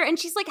then we see her and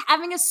she's like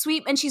having a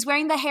sweep and she's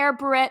wearing the hair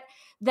barrette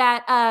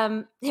that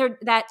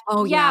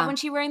when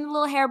she's wearing the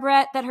little hair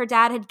barrette that her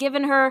dad had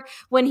given her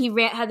when he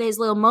had his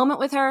little moment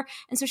with her,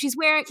 and so she's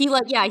wearing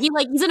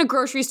he's in a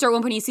grocery store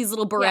one point, he sees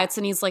little barrettes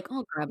and he's like,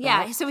 oh, grab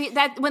that. Yeah, so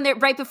when they're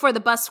right before the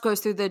bus goes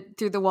through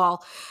the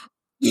wall,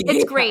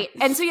 it's great.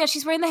 And so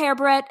she's wearing the hair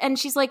barrette and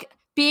she's like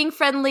being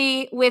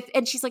friendly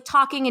and she's like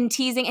talking and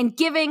teasing and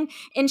giving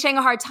In-Cheng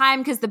a hard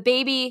time because the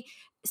baby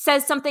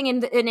says something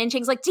and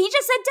In-Cheng's like, he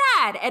just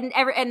said dad,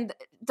 and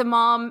the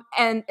mom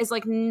is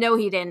like, no,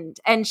 he didn't,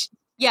 and she's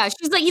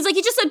like, he's like,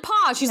 he just said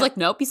pa. She's like,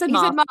 nope, he said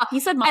ma. He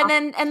said ma. And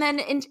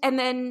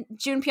then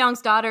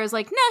Junpyong's daughter is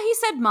like, no, he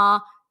said ma.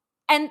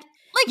 And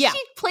she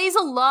plays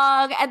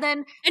along,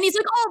 and he's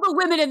like, all the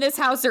women in this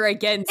house are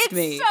against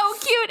me. It's so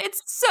cute.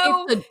 It's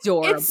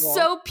adorable. It's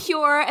so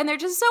pure, and they're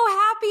just so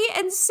happy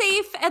and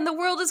safe, and the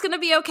world is going to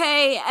be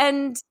okay.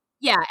 And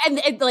yeah,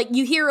 and like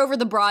you hear over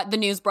the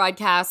news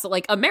broadcast that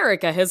like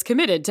America has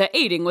committed to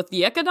aiding with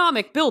the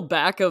economic build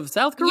back of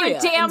South Korea. You're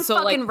damn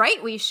fucking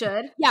right we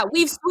should. Yeah,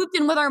 we've swooped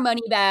in with our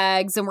money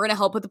bags and we're going to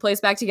help put the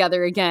place back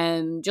together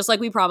again, just like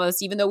we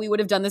promised, even though we would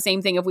have done the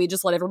same thing if we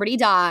just let everybody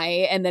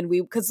die. And then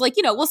because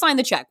we'll sign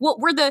the check.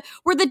 We're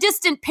the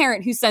distant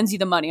parent who sends you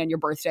the money on your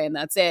birthday and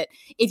that's it,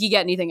 if you get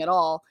anything at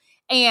all.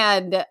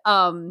 And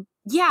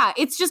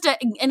it's just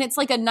it's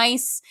like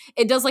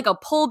it does like a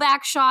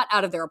pullback shot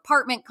out of their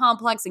apartment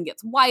complex and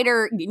gets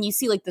wider. And you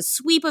see like the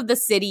sweep of the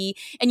city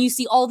and you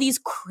see all these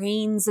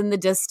cranes in the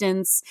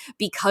distance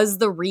because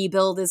the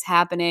rebuild is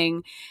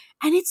happening.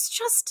 And it's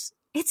just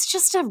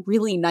a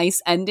really nice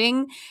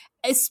ending,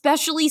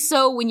 especially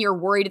so when you're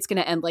worried it's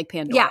going to end like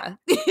Pandora.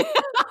 Yeah.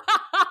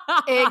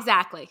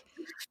 Exactly.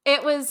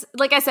 It was,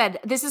 like I said,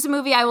 this is a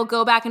movie I will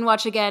go back and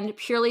watch again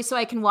purely so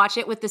I can watch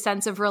it with the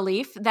sense of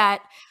relief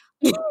that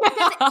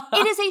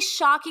it is a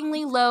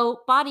shockingly low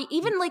body,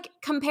 even like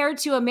compared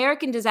to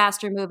American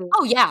disaster movies.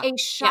 Oh, yeah. A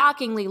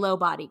shockingly low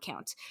body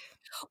count.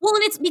 Well,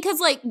 and it's because,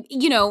 like,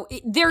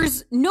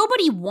 there's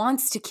nobody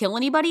wants to kill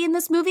anybody in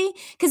this movie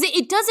because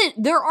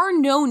there are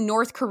no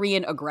North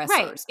Korean aggressors.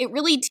 Right. It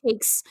really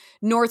takes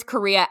North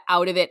Korea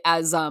out of it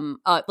as,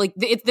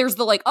 there's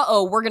the, like,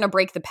 we're going to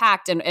break the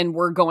pact and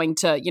we're going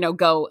to,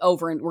 go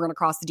over and we're going to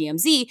cross the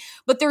DMZ.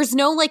 But there's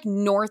no, like,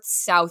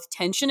 North-South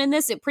tension in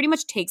this. It pretty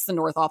much takes the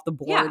North off the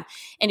board. Yeah.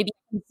 And it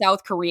becomes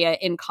South Korea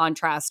in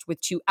contrast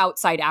with two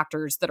outside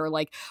actors that are,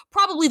 like,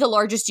 probably the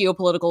largest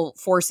geopolitical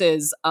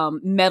forces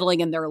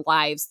meddling in their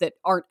lives that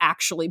aren't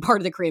actually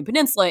part of the Korean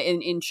Peninsula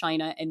in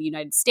China and the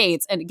United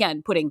States. And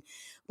again, putting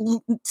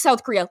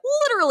South Korea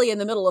literally in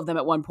the middle of them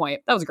at one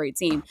point. That was a great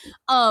scene.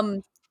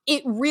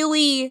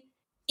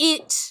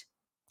 It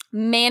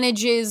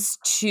manages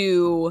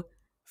to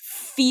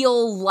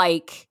feel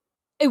like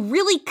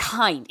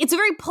it's a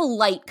very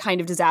polite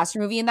kind of disaster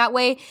movie in that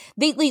way.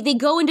 They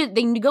go into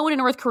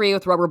North Korea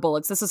with rubber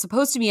bullets. This is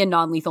supposed to be a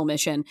non-lethal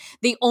mission.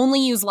 They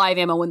only use live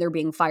ammo when they're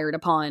being fired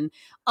upon.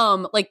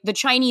 Like the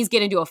Chinese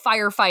get into a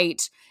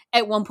firefight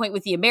at one point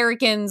with the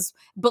Americans,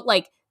 but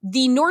like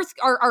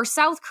our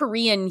South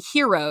Korean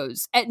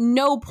heroes at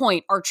no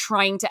point are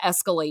trying to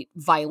escalate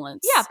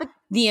violence. Yeah, but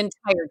the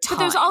entire time. But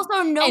there's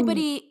also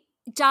nobody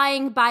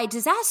dying by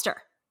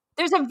disaster.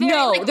 There's a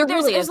very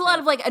there's a lot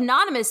of like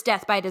anonymous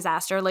death by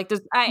disaster. Like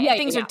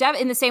things are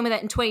in the same way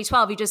that in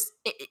 2012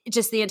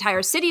 just the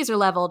entire cities are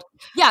leveled.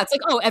 Yeah, it's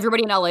like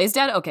everybody in LA is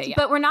dead. Okay, yeah.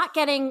 But we're not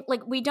getting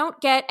we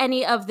don't get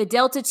any of the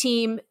Delta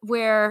team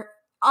where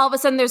all of a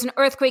sudden there's an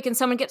earthquake and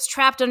someone gets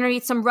trapped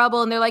underneath some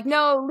rubble and they're like,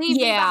 no, leave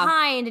me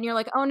behind, and you're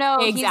like, oh no,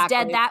 he's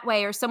dead that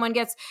way, or someone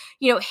gets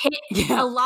hit a lot.